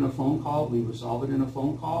resolve it in a phone call, we resolve it in a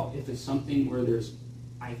phone call. If it's something where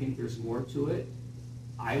I think there's more to it,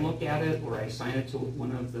 I look at it, or I assign it to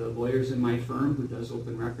one of the lawyers in my firm who does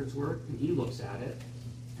open records work, and he looks at it.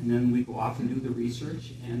 And then we go off and do the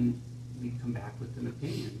research, and we come back with an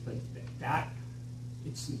opinion. But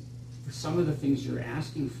it's for some of the things you're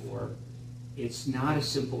asking for, it's not as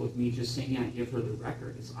simple as me just saying, yeah, give her the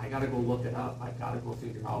record. I got to go look it up. I've got to go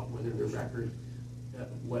figure out whether the record,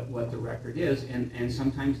 what the record is, and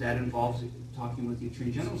sometimes that involves talking with the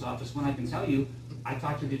Attorney General's office. When I can tell you, I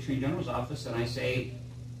talk to the Attorney General's office and I say,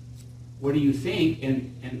 what do you think?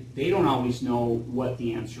 And they don't always know what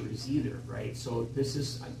the answer is either, right? So this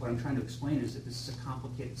is, what I'm trying to explain is that this is a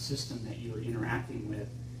complicated system that you're interacting with,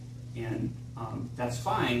 and that's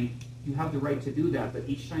fine. You have the right to do that, but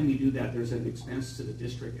each time you do that, there's an expense to the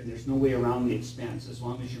district, and there's no way around the expense as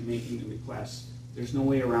long as you're making the request. There's no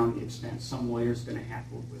way around the expense. Some lawyer's going to have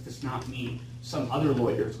to, if it's not me, some other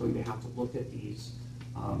lawyer is going to have to look at these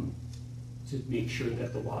to make sure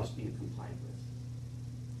that the law is being complied with.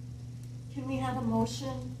 Can we have a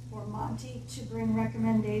motion for Monty to bring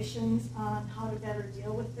recommendations on how to better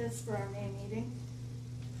deal with this for our May meeting?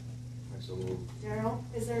 So moved. Daryl,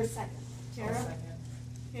 is there a second? Tara? I'll second.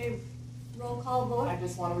 Okay, roll call vote. I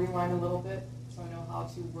just want to rewind a little bit so I know how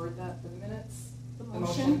to word that, the minutes. The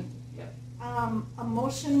motion. Yep. A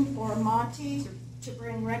motion for Monty to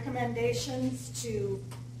bring recommendations to,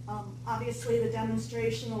 obviously the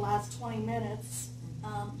demonstration the last 20 minutes,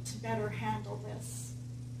 to better handle this,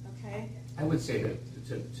 okay? I would say that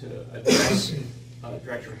to address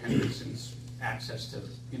Director Henderson's access to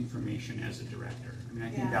information as a director. I mean, I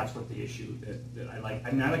think Yeah. that's what the issue that I like.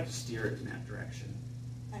 I mean, I like to steer it in that direction.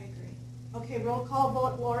 I agree. Okay, roll call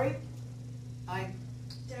vote, Lori? Aye.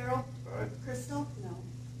 Daryl? Aye. Crystal? No.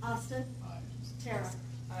 Austin? Tara?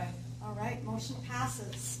 Aye. All right, motion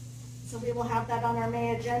passes. So we will have that on our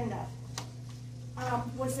May agenda.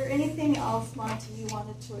 Was there anything else, Monty, you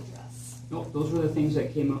wanted to address? No, those were the things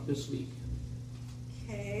that came up this week.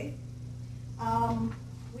 Okay.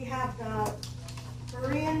 We have the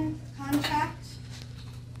Burian contract.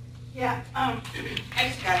 Yeah, I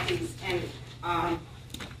just got these, and,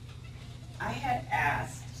 I had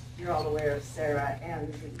asked, you're all aware of Sarah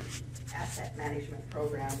and the asset management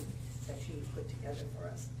program that she put together for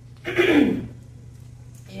us.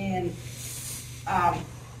 And,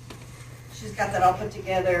 she's got that all put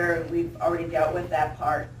together, we've already dealt with that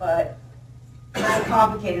part, but it's a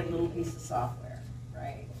complicated little piece of software,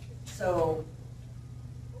 right? So,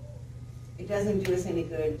 it doesn't do us any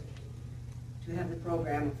good to have the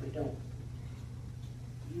program if we don't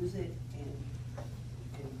use it and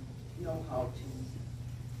know how to,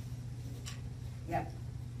 get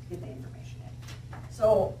the information in.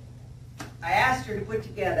 So I asked her to put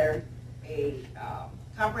together a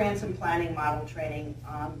comprehensive planning model training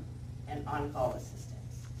on and on-call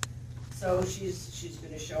assistance. So she's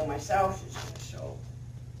going to show myself, she's going to show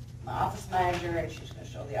my office manager, and she's going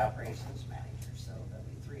to show the operations manager. So there'll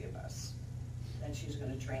be 3 of us. Then she's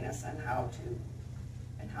going to train us on how to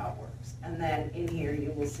and how it works. And then in here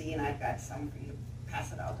you will see, and I've got some for you to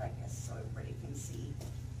pass it out, I guess, so everybody can see.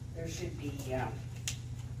 There should be 1,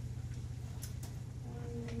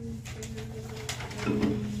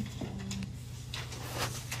 2,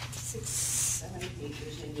 6, 7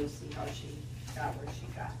 pages, and you'll see how she got where she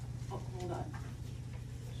got. Oh, hold on.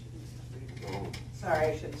 Sorry,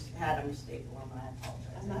 I should have had them staple them, and I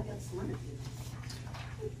apologize. I'm not that smart.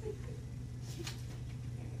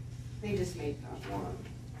 They just made not 1.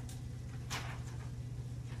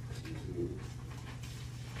 2.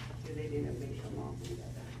 They didn't make them all together.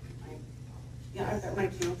 Yeah, I've got my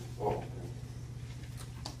 2. Oh.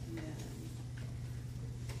 And then,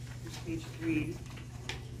 here's page 3.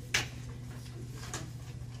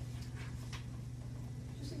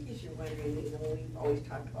 Just in case you're wondering, you know, we've always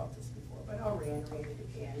talked about this before, but I'll reiterate it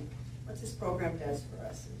again. What this program does for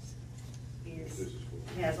us is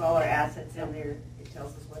it has all our assets in there. It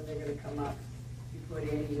tells us when they're going to come up. You put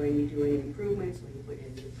in when you do any improvements, when you put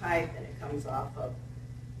in new pipe, then it comes off of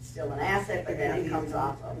still an asset, but then it comes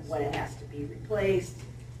off of when it has to be replaced,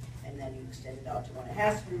 and then you extend it out to when it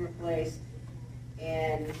has to be replaced.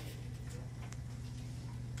 And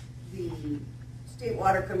the State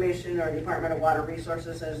Water Commission or Department of Water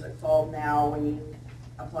Resources, as they're called now, when you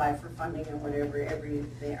apply for funding or whatever,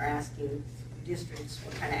 they're asking districts,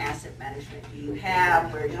 what kind of asset management do you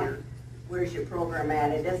have? Where's your program at?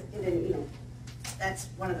 It doesn't, you know, that's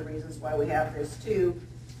one of the reasons why we have this too,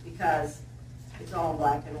 because it's all in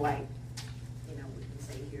black and white. You know, we can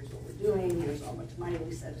say, here's what we're doing, here's how much money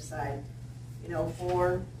we set aside, you know,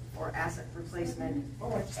 for asset replacement.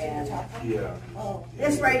 And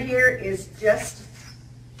this right here is just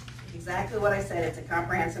exactly what I said. It's a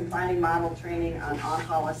comprehensive planning model training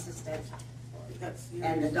on-call assistance,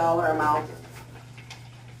 and the dollar amount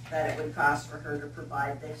that it would cost for her to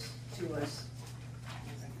provide this to us.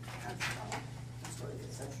 That's what it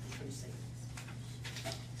is. That's the 3 savings.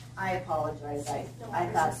 I apologize. I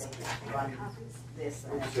thought they just run this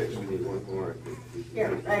and then. Here,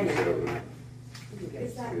 right here.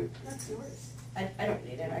 Is that's yours? I don't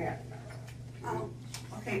need it. I got it. Oh,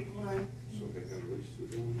 Okay, hold on.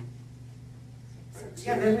 so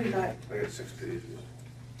Yeah, then we got. I got 6 pages.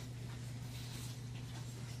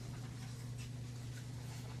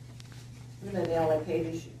 And then the only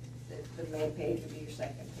pages, the main page would be your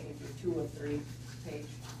second page, your 2 of 3 page.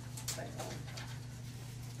 Second one.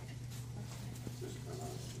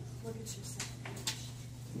 look at your second page.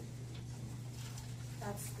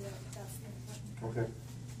 That's the important. Okay.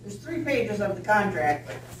 There's 3 pages of the contract,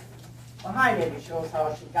 but behind it, it shows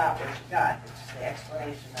how she got where she got. It's the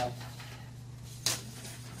explanation of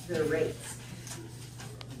the rates.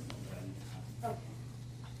 Okay.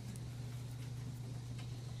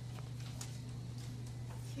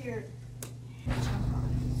 Here.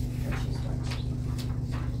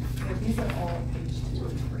 Yeah, these are all page 2 or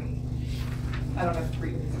 3. I I don't have 3.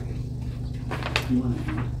 You want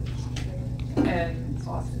to? And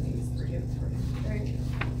Austin needs 3 and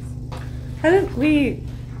 3.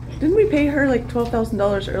 Didn't we pay her like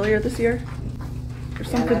 $12,000 earlier this year? Or Yeah,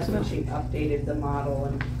 something that's to when that? she updated the model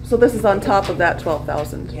and, So this is on top of that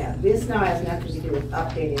 12,000? yeah, this now has nothing to do with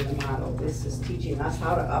updating the model. This is teaching us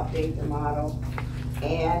how to update the model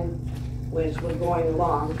and as we're going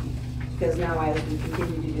along, because now as we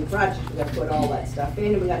continue to do projects, we gotta put all that stuff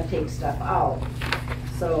in and we gotta take stuff out.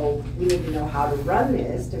 So we need to know how to run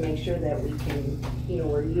this to make sure that we can,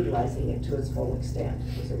 we're utilizing it to its full extent,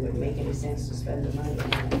 because it wouldn't make any sense to spend the money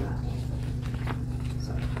on it.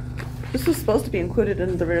 So, This was supposed to be included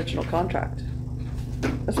in the original contract.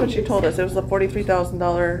 That's what she told us. It was a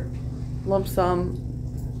 $43,000 lump sum.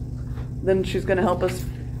 Then she's gonna help us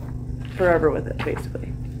forever with it,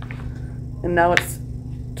 basically. And now it's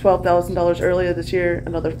 $12,000 earlier this year,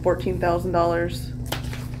 another $14,000.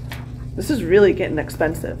 This is really getting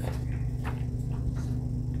expensive.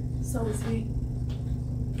 So is he,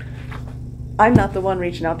 I'm not the one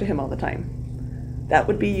reaching out to him all the time. That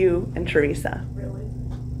would be you and Teresa. really?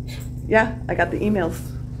 Yeah, I got the emails.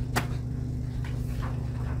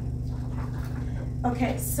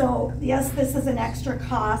 Okay, so yes, this is an extra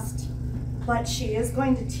cost, but she is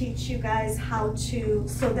going to teach you guys how to,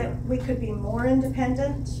 so that we could be more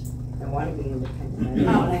independent. I wanna be independent.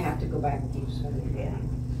 I don't wanna have to go back and keep spending again.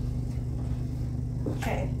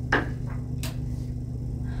 Okay.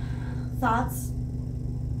 Thoughts?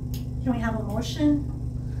 Can we have a motion?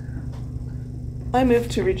 I move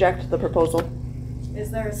to reject the proposal.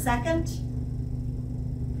 Is there a second?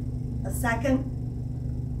 A second?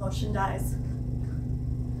 Motion dies.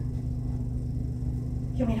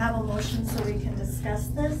 Can we have a motion so we can discuss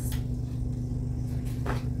this?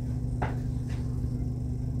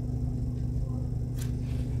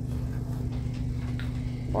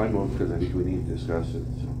 I move because I think we need to discuss it,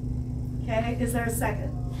 so. Okay, is there a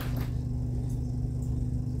second?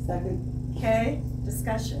 Second? Okay,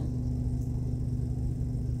 discussion.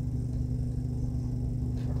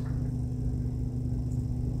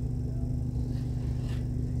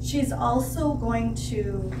 She's also going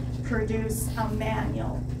to produce a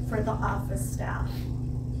manual for the office staff.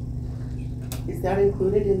 Is that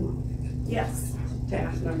included in Yes.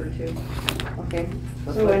 task number 2? Okay.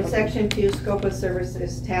 So in section 2, scope of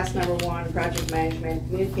services, task number 1, project management,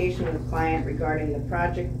 communication with client regarding the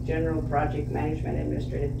project, general project management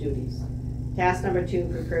administrative duties. Task number 2,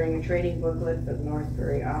 preparing a training booklet for the North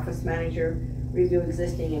Prairie office manager, review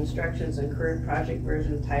existing instructions and current project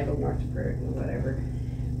version titled North Prairie, whatever.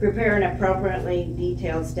 Prepare an appropriately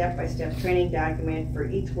detailed step-by-step training document for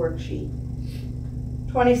each worksheet.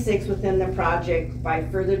 26, within the project, by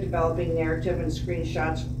further developing narrative and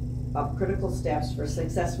screenshots of critical steps for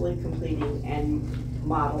successfully completing and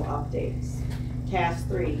model updates. Task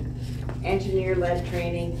 3, engineer-led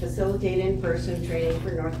training, facilitate in-person training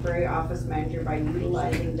for North Prairie office manager by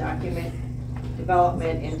utilizing document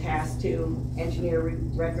development. In task 2, engineer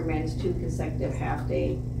recommends 2 consecutive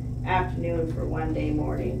half-day afternoon for 1 day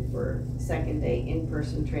morning for 2nd day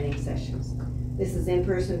in-person training sessions. This is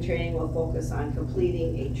in-person training will focus on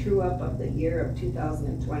completing a true-up of the year of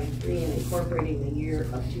 2023 and incorporating the year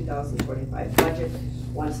of 2025 budget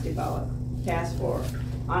once developed. Task 4,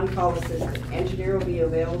 on-call assistant. Engineer will be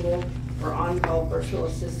available for on-call virtual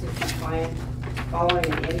assistance to client following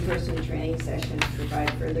an in-person training session to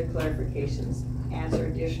provide further clarifications, answer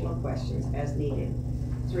additional questions as needed.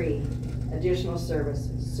 3, additional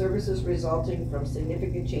services. Services resulting from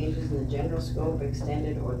significant changes in the general scope,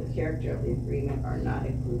 extended, or the character of the agreement are not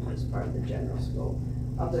included as part of the general scope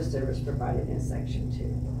of the service provided in section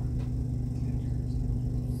 2.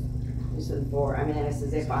 This is 4, and it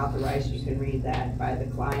says if authorized, you can read that, by the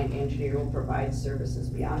client, engineer will provide services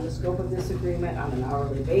beyond the scope of this agreement on an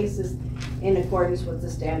hourly basis in accordance with the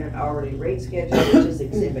standard hourly rate schedule, which is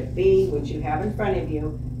Exhibit B, which you have in front of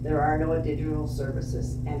you. There are no additional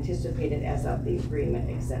services anticipated as of the agreement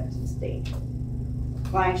acceptance date.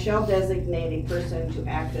 Client shall designate a person to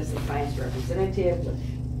act as the client's representative with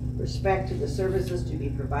respect to the services to be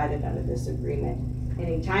provided under this agreement in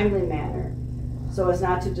a timely manner so as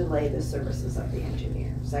not to delay the services of the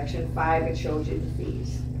engineer. Section 5, it shows you the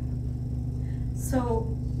fees.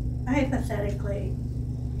 So hypothetically,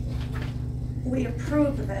 we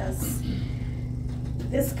approve this.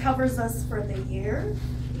 This covers us for the year.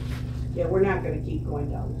 Yeah, we're not gonna keep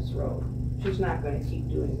going down this road. She's not gonna keep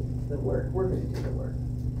doing the work. We're gonna do the work.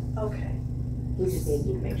 Okay. We just need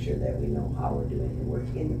to make sure that we know how we're doing the work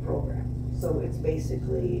in the program. So it's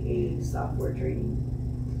basically a software training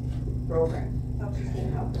program. She's gonna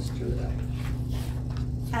help us through that.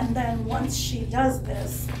 And then once she does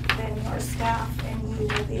this, then your staff and you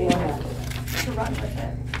will be able to run with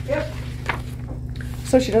it. Yep.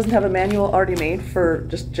 So she doesn't have a manual already made for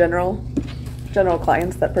just general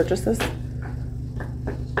clients that purchase this?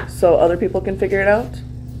 So other people can figure it out?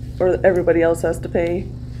 Or everybody else has to pay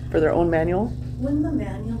for their own manual? Wouldn't the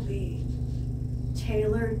manual be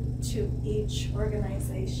tailored to each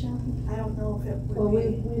organization? I don't know if it Well,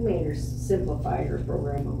 would be. we made her simplify her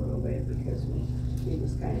program a little bit because it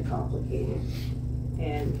was kind of complicated.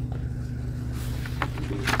 And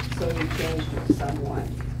so we changed it somewhat,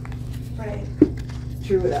 Right.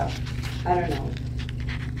 drew it up. I don't know.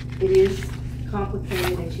 It is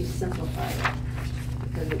complicated and she simplified it.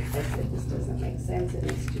 Because I said, this doesn't make sense and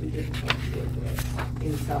it's too difficult to work with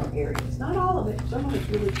in some areas. Not all of it, some of it's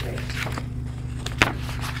really great.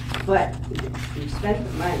 But you spent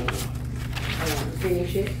the money, I want to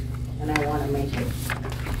finish it and I want to make it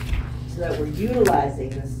so that we're utilizing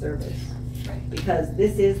this service. Right. Because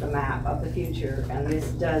this is the map of the future and this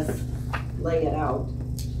does lay it out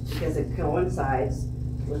because it coincides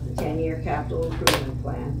with the 10-year capital improvement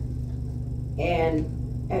plan. And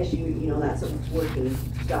as you know, that's a working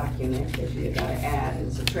document that you gotta add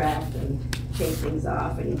and subtract and take things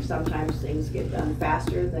off, and sometimes things get done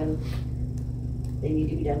faster than they need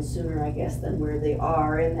to be done sooner, I guess, than where they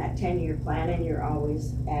are in that 10-year plan, and you're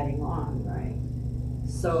always adding on, right?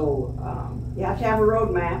 So, you have to have a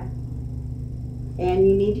roadmap, and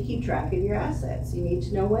you need to keep track of your assets. You need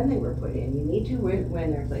to know when they were put in. You need to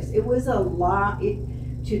when they're placed. It was a lot,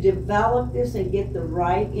 to develop this and get the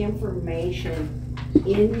right information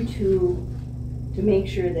to make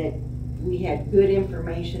sure that we had good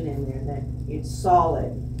information in there, that it's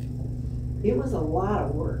solid. It was a lot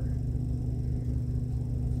of work.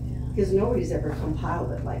 Because nobody's ever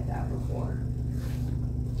compiled it like that before.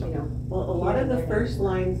 You know. Well, a lot of the first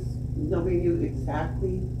lines, nobody knew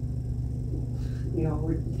exactly, you know,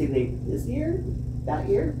 did they this year, that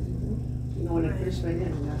year? You know, when it first went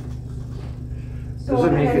in, yeah. So, Does it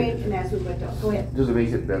I make mean, it- and as we went on, go ahead. Does it make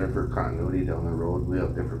it better for continuity down the road? We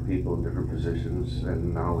have different people in different positions,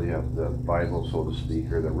 and now we have the Bible, so to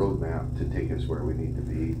speak, or the roadmap to take us where we need to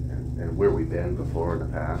be and where we've been before in the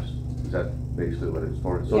past. Is that basically what it's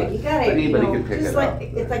for? So Yeah, you gotta, you anybody know, can pick just it like, up.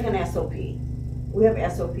 it's like an SOP. We have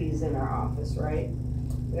SOPs in our office, right?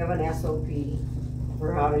 We have an SOP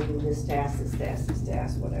for how to do this task,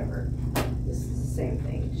 whatever. This is the same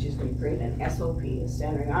thing. She's gonna create an SOP, a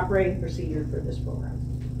standard operating procedure for this program.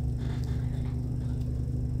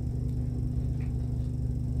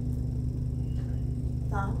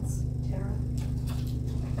 Thoughts, Tara?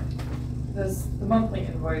 Does the monthly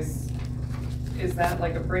invoice, is that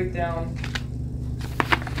like a breakdown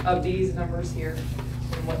of these numbers here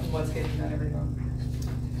and what's getting done every month?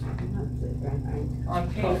 On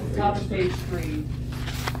page, top of page 3.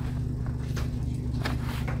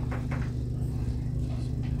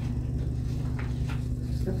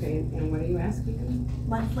 Okay, and what are you asking?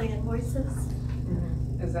 Monthly invoices?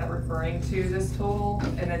 Is that referring to this total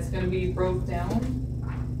and it's gonna be broke down?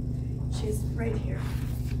 She's right here.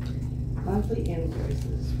 Monthly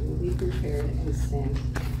invoices will be prepared and sent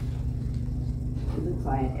to the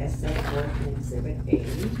client as set forth in Exhibit A.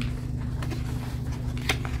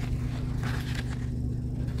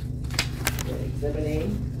 Exhibit A.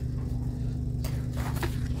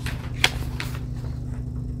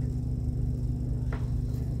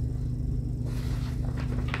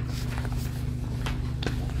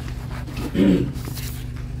 I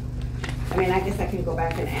mean, I guess I can go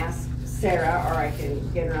back and ask Sarah, or I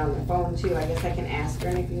can get her on the phone too. I guess I can ask her,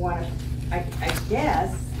 and if you want to, I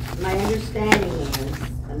guess my understanding is,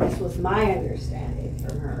 and this was my understanding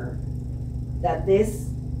from her, that this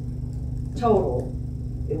total,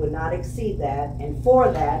 it would not exceed that, and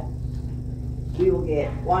for that, we will get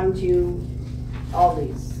 1, 2, all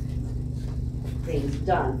these things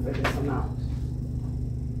done for this amount.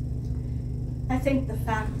 I think the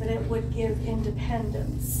fact that it would give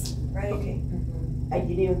independence, right? Okay. I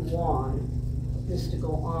didn't want this to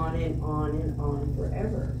go on and on and on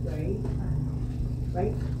forever, right?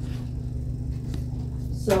 Right?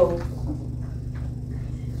 So,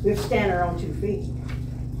 we have to stand our own 2 feet.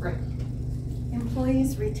 Right.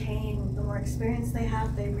 Employees retain, the more experience they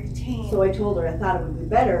have, they retain. So I told her I thought it would be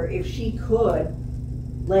better if she could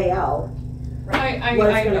lay out I what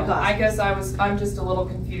it's gonna know, cost. I guess I'm just a little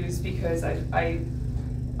confused because I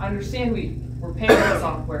understand we're paying for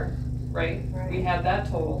software, right? Right. We have that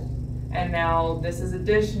total, and now this is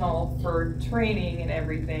additional for training and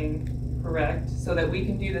everything, correct? So that we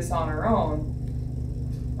can do this on our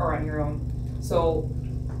own, or on your own. So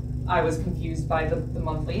I was confused by the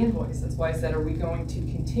monthly invoice. That's why I said, are we going to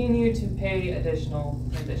continue to pay additional?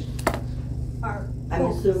 I'm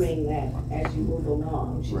assuming that as you move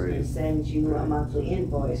along, she's gonna Right. send you a monthly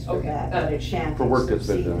invoice for Okay, that, that- but it shan't For work that's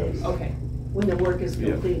been exceed done. this. Okay, When the work is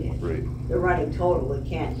Yeah, completed, right. the running total, it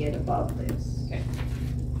can't get above this. okay.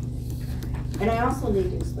 And I also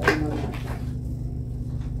need to explain one more thing.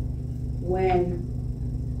 When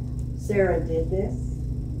Sarah did this,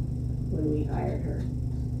 when we hired her,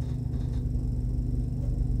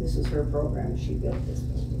 this is her program, she built this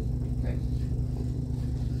building. Right.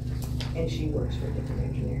 And she works for a different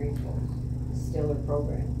engineering firm. It's still her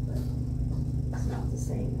program, but it's not the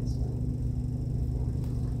same as one.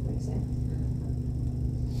 Makes sense?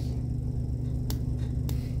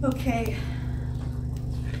 Okay,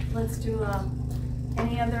 let's do,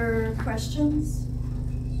 any other questions?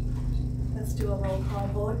 Let's do a roll call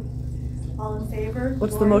vote. All in favor?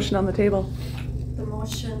 What's the Lori? motion on the table? The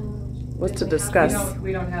motion. Was to did we have- discuss.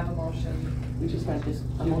 We don't have a motion. We just got this,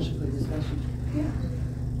 a motion for discussion. Yeah.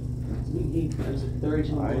 We need, the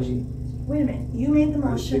original motion. Wait a minute, you made the I think I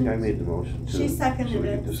motion, made the motion too. she so seconded we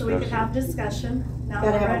it, could so we could discuss have it. discussion. Now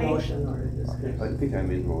Gotta we're have a ready. motion in order to discuss. I think I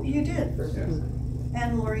made the motion. You did, Yeah.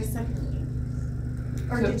 and Lori seconded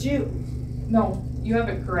it. Or So- did you? No, you have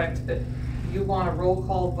it correct, that you want a roll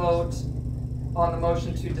call vote on the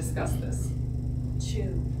motion to discuss this. To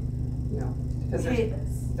No. Because pay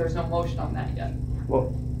this. there's no motion on that yet.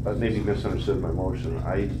 Well, I maybe misunderstood my motion.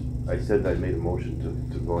 I said I made a motion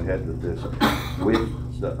to go ahead with this with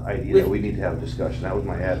the idea that we need to have a discussion. That was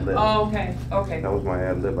my ad lib. Oh, okay, okay, That was my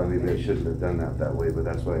ad lib. Maybe I shouldn't have done that way, but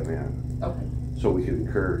that's what I meant. okay. So we could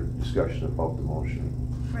incur discussion about the motion.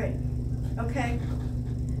 Right, okay.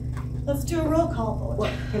 Let's do a roll call vote.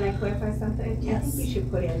 What, can I clarify something? I Yes. think you should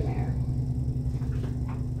put in there.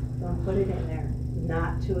 Don't put it in there,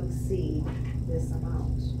 not to exceed this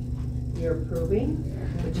amount. You're approving,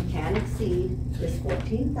 but you can't exceed this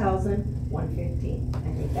 14,115. I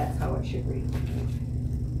think that's how it should read.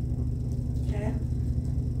 Okay,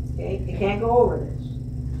 Okay, you can't go over this.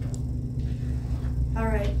 all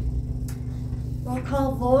right. Roll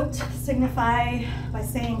call vote signify by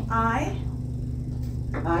saying aye.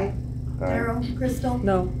 Aye. Darryl, Crystal?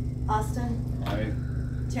 No. Austin? Aye.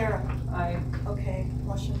 Tara? I, Okay,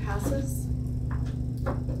 motion passes.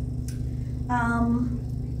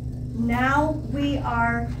 Now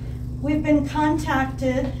we've been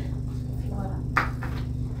contacted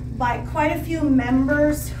by quite a few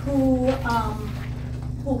members who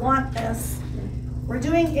want this. We're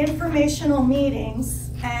doing informational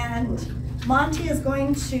meetings, and Monty is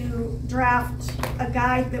going to draft a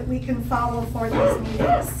guide that we can follow for these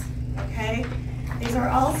meetings, okay? These are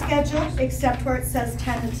all scheduled except where it says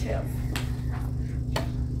tentative.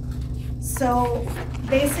 So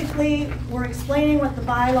basically, we're explaining what the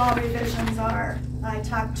bylaw revisions are. I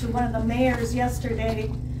talked to one of the mayors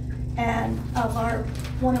yesterday and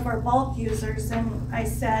one of our bulk users, and I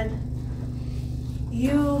said,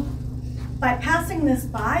 by passing this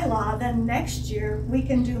bylaw, then next year, we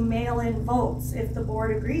can do mail-in votes if the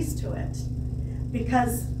board agrees to it.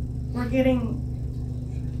 Because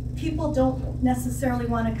people don't necessarily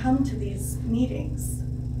want to come to these meetings.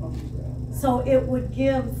 So it would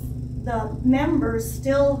give the members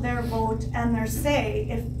still their vote and their say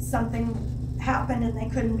if something happened and they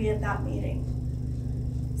couldn't be at that meeting.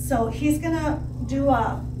 So he's gonna do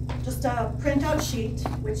just a printout sheet,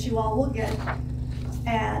 which you all will get,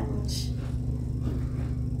 and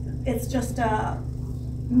it's just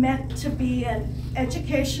meant to be an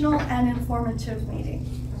educational and informative meeting,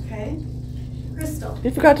 okay? Crystal? You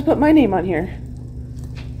forgot to put my name on here.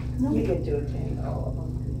 No, You could do it, Jane, all of them.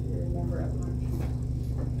 You remember at lunch.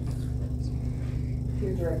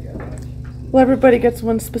 Your director at lunch. Well, everybody gets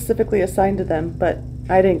one specifically assigned to them, but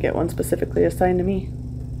I didn't get one specifically assigned to me.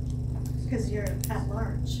 because you're at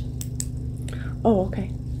large. Oh,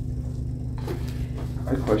 okay. I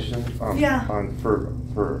have a question. Yeah.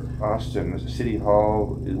 For Austin, City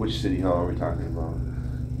Hall, which City Hall are we talking about?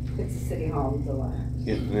 It's the city hall in July.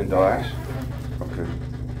 In Delash? Okay.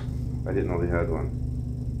 I didn't know they had one.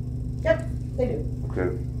 Yep, they do.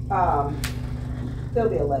 Okay, There'll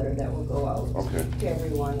be a letter that will go out okay. to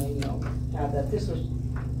everyone, and you'll have that.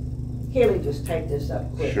 Kaylee just typed this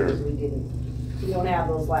up quick, Sure. because we don't have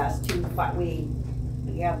those last two, but we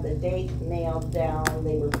have the date nailed down.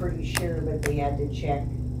 They were pretty sure, but they had to check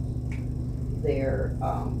their,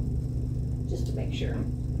 just to make sure.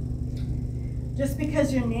 Just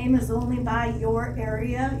because your name is only by your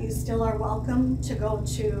area, you still are welcome to go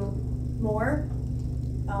to more.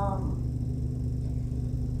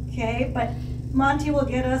 Okay, but Monty will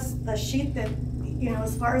get us the sheet that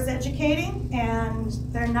as far as educating, and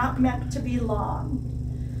they're not meant to be long.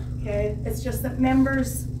 Okay, it's just that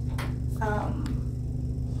members,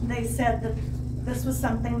 they said that this was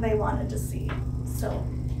something they wanted to see, so.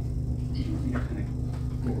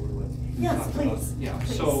 Yes, please. Yeah,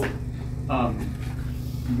 please. so,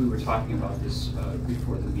 we were talking about this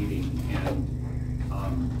before the meeting, and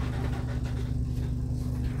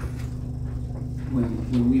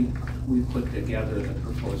when we put together the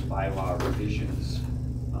proposed bylaw revisions,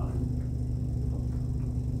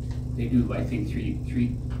 they do, I think,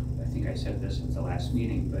 three, I think I said this at the last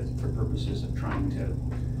meeting, but for purposes of trying to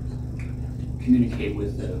communicate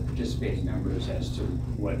with the participating members as to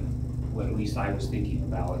what at least I was thinking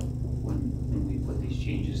about when we put these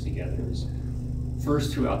changes together is,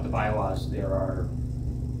 first, throughout the bylaws, there are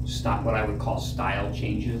what I would call style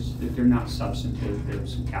changes. They're not substantive.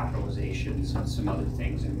 There's some capitalizations and some other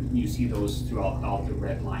things, and you see those throughout all the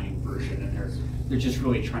red line version, and they're just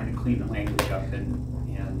really trying to clean the language up and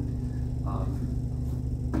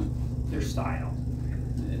their style.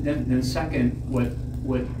 Then second, what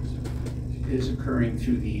is occurring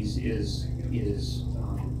through these is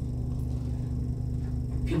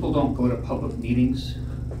people don't go to public meetings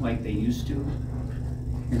like they used to.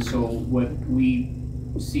 And so what we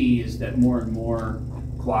see is that more and more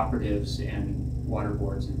cooperatives and water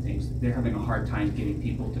boards and things, they're having a hard time getting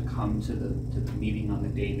people to come to the meeting on the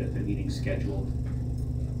day that the meeting's scheduled.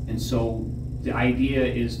 And so the idea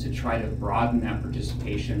is to try to broaden that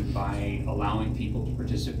participation by allowing people to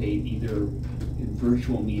participate either in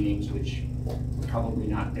virtual meetings, which we're probably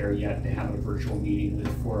not there yet to have a virtual meeting with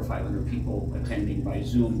 400 or 500 people attending by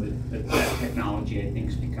Zoom, but that technology I think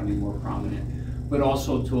is becoming more prominent. But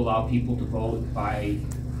also to allow people to vote by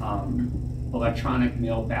electronic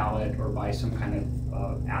mail ballot or by some kind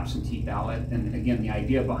of absentee ballot. And again, the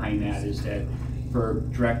idea behind that is that for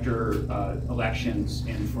director elections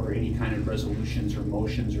and for any kind of resolutions or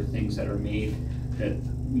motions or things that are made that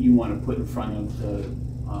you want to put in front of the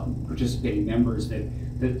participating members,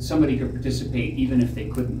 that somebody could participate even if they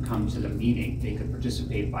couldn't come to the meeting. They could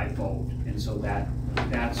participate by vote. And so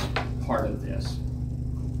that's part of this.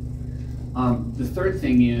 The third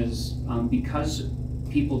thing is, because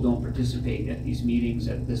people don't participate at these meetings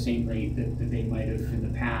at the same rate that they might have in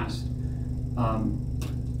the past,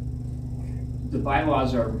 the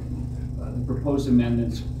bylaws the proposed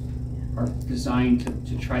amendments are designed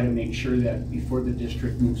to try to make sure that before the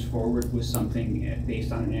district moves forward with something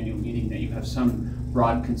based on an annual meeting, that you have some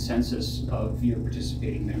broad consensus of your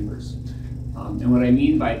participating members. And what I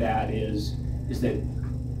mean by that is that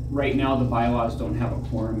right now the bylaws don't have a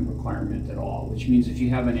quorum requirement at all, which means if you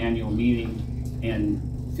have an annual meeting and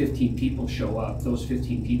 15 people show up, those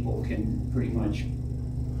 15 people can pretty much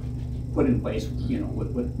put in place,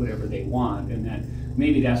 whatever they want, and that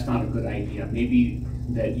maybe that's not a good idea. Maybe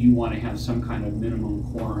that you want to have some kind of minimum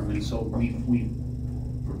quorum, and so we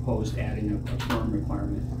proposed adding a quorum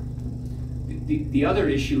requirement. The other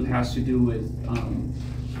issue has to do with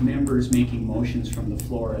members making motions from the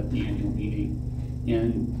floor at the annual meeting.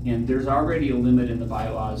 And there's already a limit in the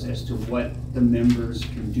bylaws as to what the members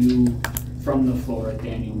can do from the floor at the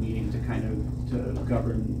annual meeting to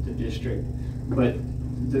govern the district. But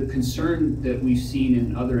the concern that we've seen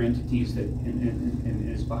in other entities that and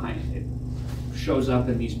is behind it shows up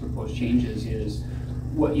in these proposed changes is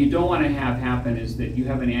what you don't want to have happen is that you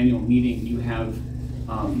have an annual meeting, you have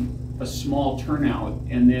a small turnout,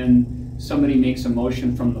 and then somebody makes a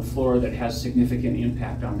motion from the floor that has significant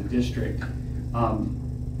impact on the district.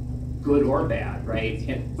 Good or bad,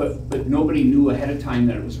 right? But nobody knew ahead of time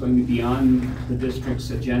that it was going to be on the district's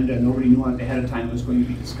agenda. Nobody knew ahead of time it was going to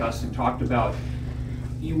be discussed and talked about.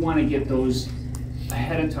 You want to get those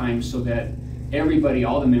ahead of time so that everybody,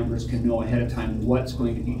 all the members, can know ahead of time what's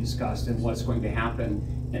going to be discussed and what's going to happen.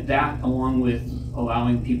 And that, along with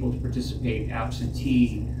allowing people to participate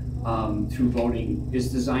absentee through voting,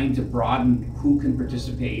 is designed to broaden who can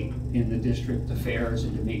participate in the district affairs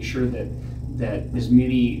and to make sure that as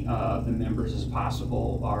many of the members as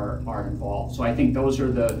possible are involved. So I think those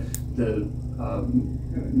are the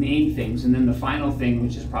main things. And then the final thing,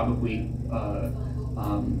 which is probably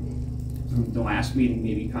the last meeting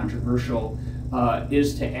maybe controversial,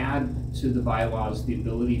 is to add to the bylaws the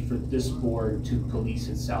ability for this board to police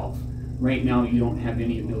itself. Right now, you don't have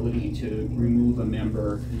any ability to remove a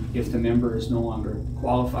member if the member is no longer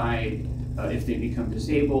qualified, if they become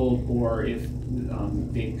disabled, or if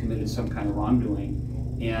they've committed some kind of wrongdoing.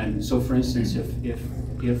 And so, for instance, if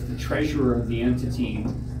the treasurer of the entity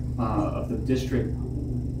of the district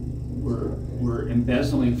were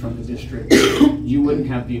embezzling from the district, you wouldn't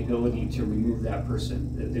have the ability to remove that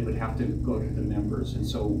person. They would have to go to the members. And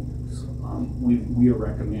so we are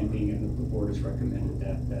recommending, and the board has recommended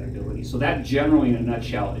that ability. So that generally, in a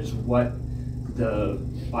nutshell, is what the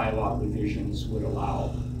bylaw revisions would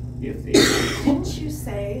allow if they. Didn't you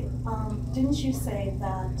say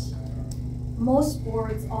that most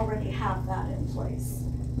boards already have that in place?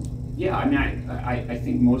 Yeah, I mean, I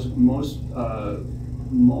think most boards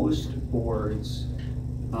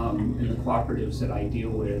in the cooperatives that I deal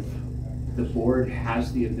with, the board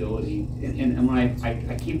has the ability, and when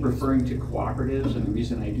I keep referring to cooperatives, and the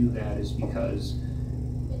reason I do that is because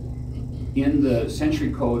in the Century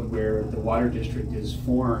Code where the water district is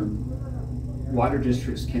formed, water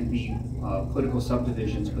districts can be political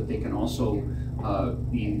subdivisions, but they can also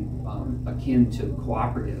be akin to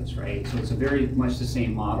cooperatives, right? So it's a very much the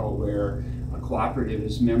same model where a cooperative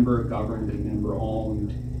is member governed and member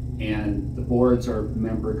owned, and the boards are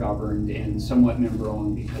member governed and somewhat member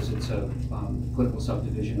owned because it's a political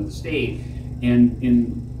subdivision of the state. And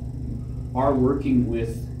in our working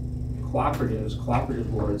with cooperatives,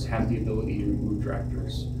 cooperative boards have the ability to remove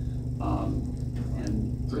directors.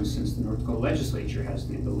 And for instance, the North Dakota legislature has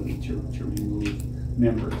the ability to remove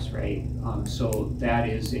members, right? So that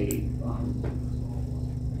is a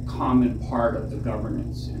common part of the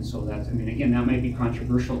governance. And so that's, I mean, again, that might be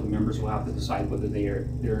controversial. The members will have to decide whether they're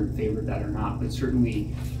in favor of that or not. But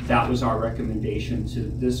certainly that was our recommendation to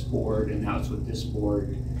this board, and that's what this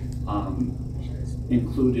board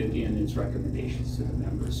included in its recommendations to the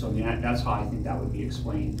members. So I mean, that's how I think that would be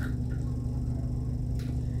explained.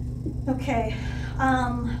 Okay,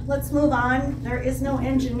 let's move on. There is no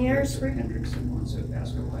engineers. Hendrickson wants to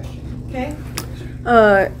ask a question. Okay.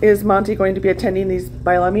 Is Monty going to be attending these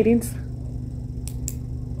bylaw meetings?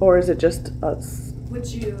 Or is it just us? Would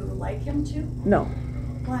you like him to? No,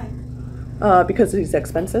 Why? because he's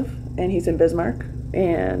expensive and he's in Bismarck,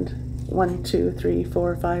 and 1, 2, 3,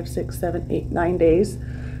 4, 5, 6, 7, 8, 9 days,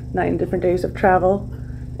 9 different days of travel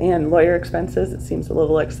and lawyer expenses. It seems a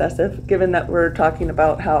little excessive, given that we're talking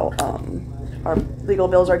about how our legal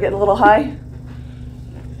bills are getting a little high.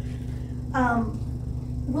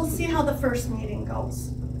 We'll see how the first meeting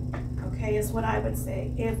goes, okay, is what I would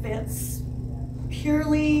say. If it's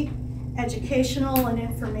purely educational and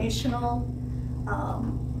informational,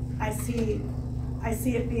 I see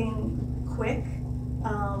it being quick.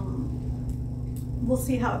 We'll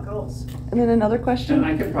see how it goes. And then another question. And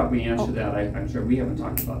I could probably answer that. I'm sure we haven't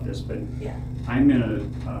talked about this, but Yeah. I'm in a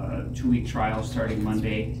 2-week trial starting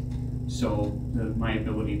Monday. So my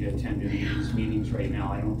ability to attend any of these meetings right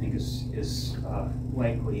now, I don't think is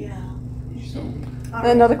likely. Yeah. So, All right.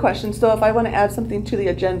 Another question. So if I want to add something to the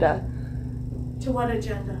agenda To what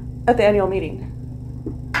agenda? at the annual meeting.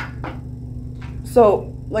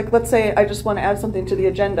 So, like, let's say I just want to add something to the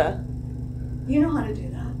agenda, You know how to do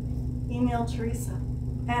that. Email Teresa.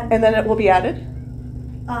 and then it will be added?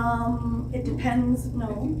 It depends, I no,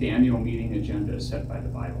 think the annual meeting agenda is set by the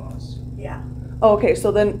bylaws. yeah. Oh, okay,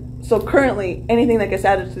 so currently, anything that gets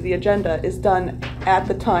added to the agenda is done at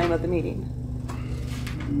the time of the meeting?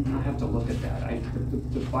 I have to look at that.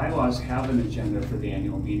 The bylaws have an agenda for the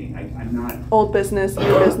annual meeting. I'm not, Old business,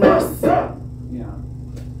 new business. yeah.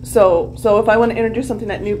 So if I want to introduce something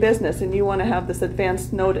at new business and you want to have this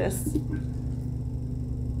advanced notice,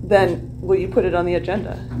 then will you put it on the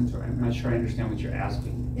agenda? I'm sorry, I'm not sure I understand what you're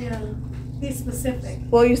asking. Yeah, be specific.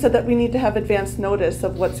 Well, you said that we need to have advanced notice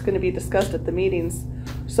of what's going to be discussed at the meetings.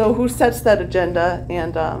 So who sets that agenda,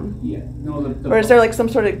 and Yeah, no, or is there like some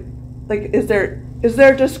sort of, like, is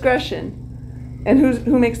there discretion? And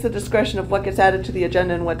who makes the discretion of what gets added to the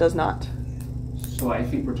agenda and what does not? So I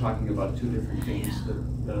think we're talking about two different things.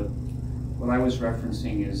 What I was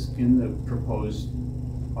referencing is in the proposed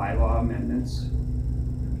bylaw amendments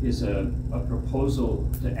is a proposal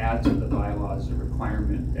to add to the bylaws a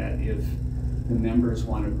requirement that if the members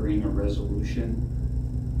want to bring a resolution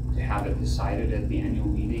to have it decided at the annual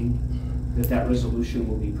meeting, that resolution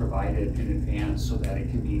will be provided in advance so that it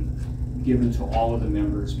can be given to all of the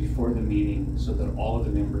members before the meeting so that all of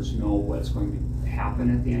the members know what's going to happen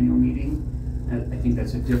at the annual meeting. And I think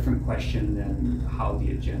that's a different question than how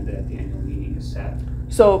the agenda at the annual meeting is set.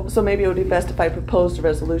 So maybe it would be best if I proposed a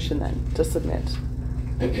resolution then to submit.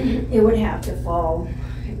 It would have to fall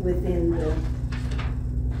within the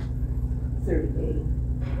 30 day.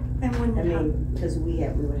 And when I mean, because we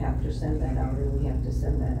would have to send that out, and we have to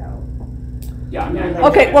send that out. Yeah, I mean,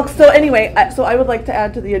 Okay, well, so anyway, so I would like to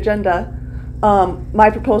add to the agenda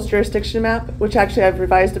my proposed jurisdiction map, which actually I've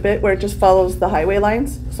revised a bit, where it just follows the highway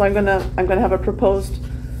lines. So I'm gonna have a proposed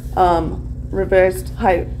revised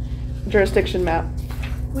jurisdiction map.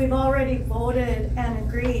 we've already voted and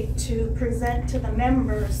agreed to present to the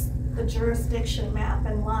members the jurisdiction map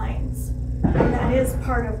and lines. And that is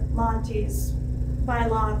part of Monty's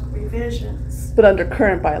bylaw revisions. But under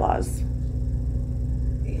current bylaws,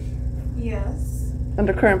 Yes.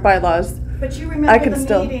 under current bylaws, But you I remember can the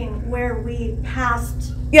still- meeting where we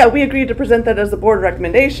passed, yeah, we agreed to present that as a board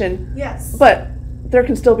recommendation, yes. but there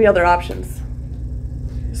can still be other options.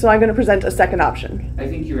 So I'm gonna present a second option. I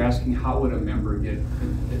think you're asking how would a member get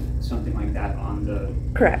something like that on the,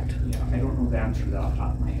 Correct. yeah, I don't know the answer to that off the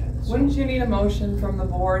top of my head. so. Wouldn't you need a motion from the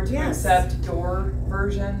board to Yes. accept your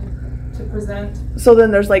version to present? So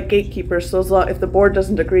then there's like gatekeepers, so as long, if the board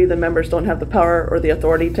doesn't agree, then members don't have the power or the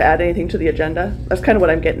authority to add anything to the agenda. That's kind of what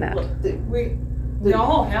I'm getting at. We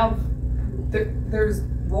all have, there's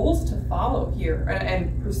rules to follow here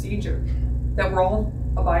and procedure that we're all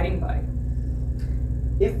abiding by.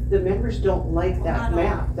 If the members don't like that Not all,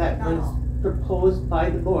 map that not was all. proposed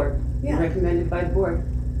by the board, Yeah. recommended by the board,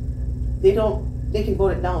 they can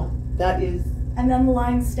vote it down. That is, And then the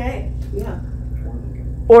lines stay. yeah.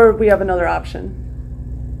 Or we have another option.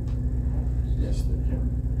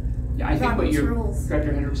 Yeah, I think what Robert's you're, rules.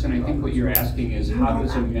 Director Hendrickson, I think what you're asking is You how know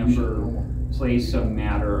does a that. member place a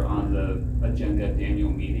matter on the agenda at the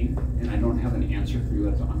annual meeting? And I don't have an answer for you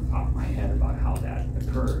on the top of my head about how that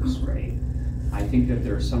occurs, right? I think that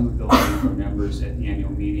there's some ability for members at the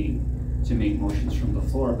annual meeting to make motions from the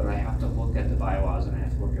floor, but I have to look at the bylaws and I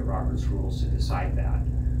have to look at Robert's rules to decide that.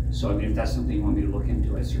 So I mean, if that's something you want me to look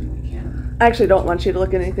into, I certainly can. I actually don't want you to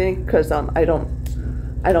look at anything, because I don't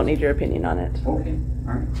need your opinion on it. Okay,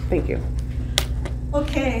 all right. Thank you.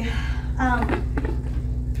 Okay,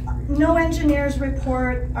 no engineers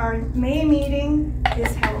report. Our May meeting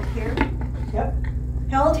is held here. Yep.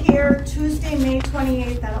 Held here Tuesday, May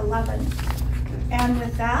 28th at 11. And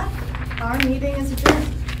with that, our meeting is adjourned.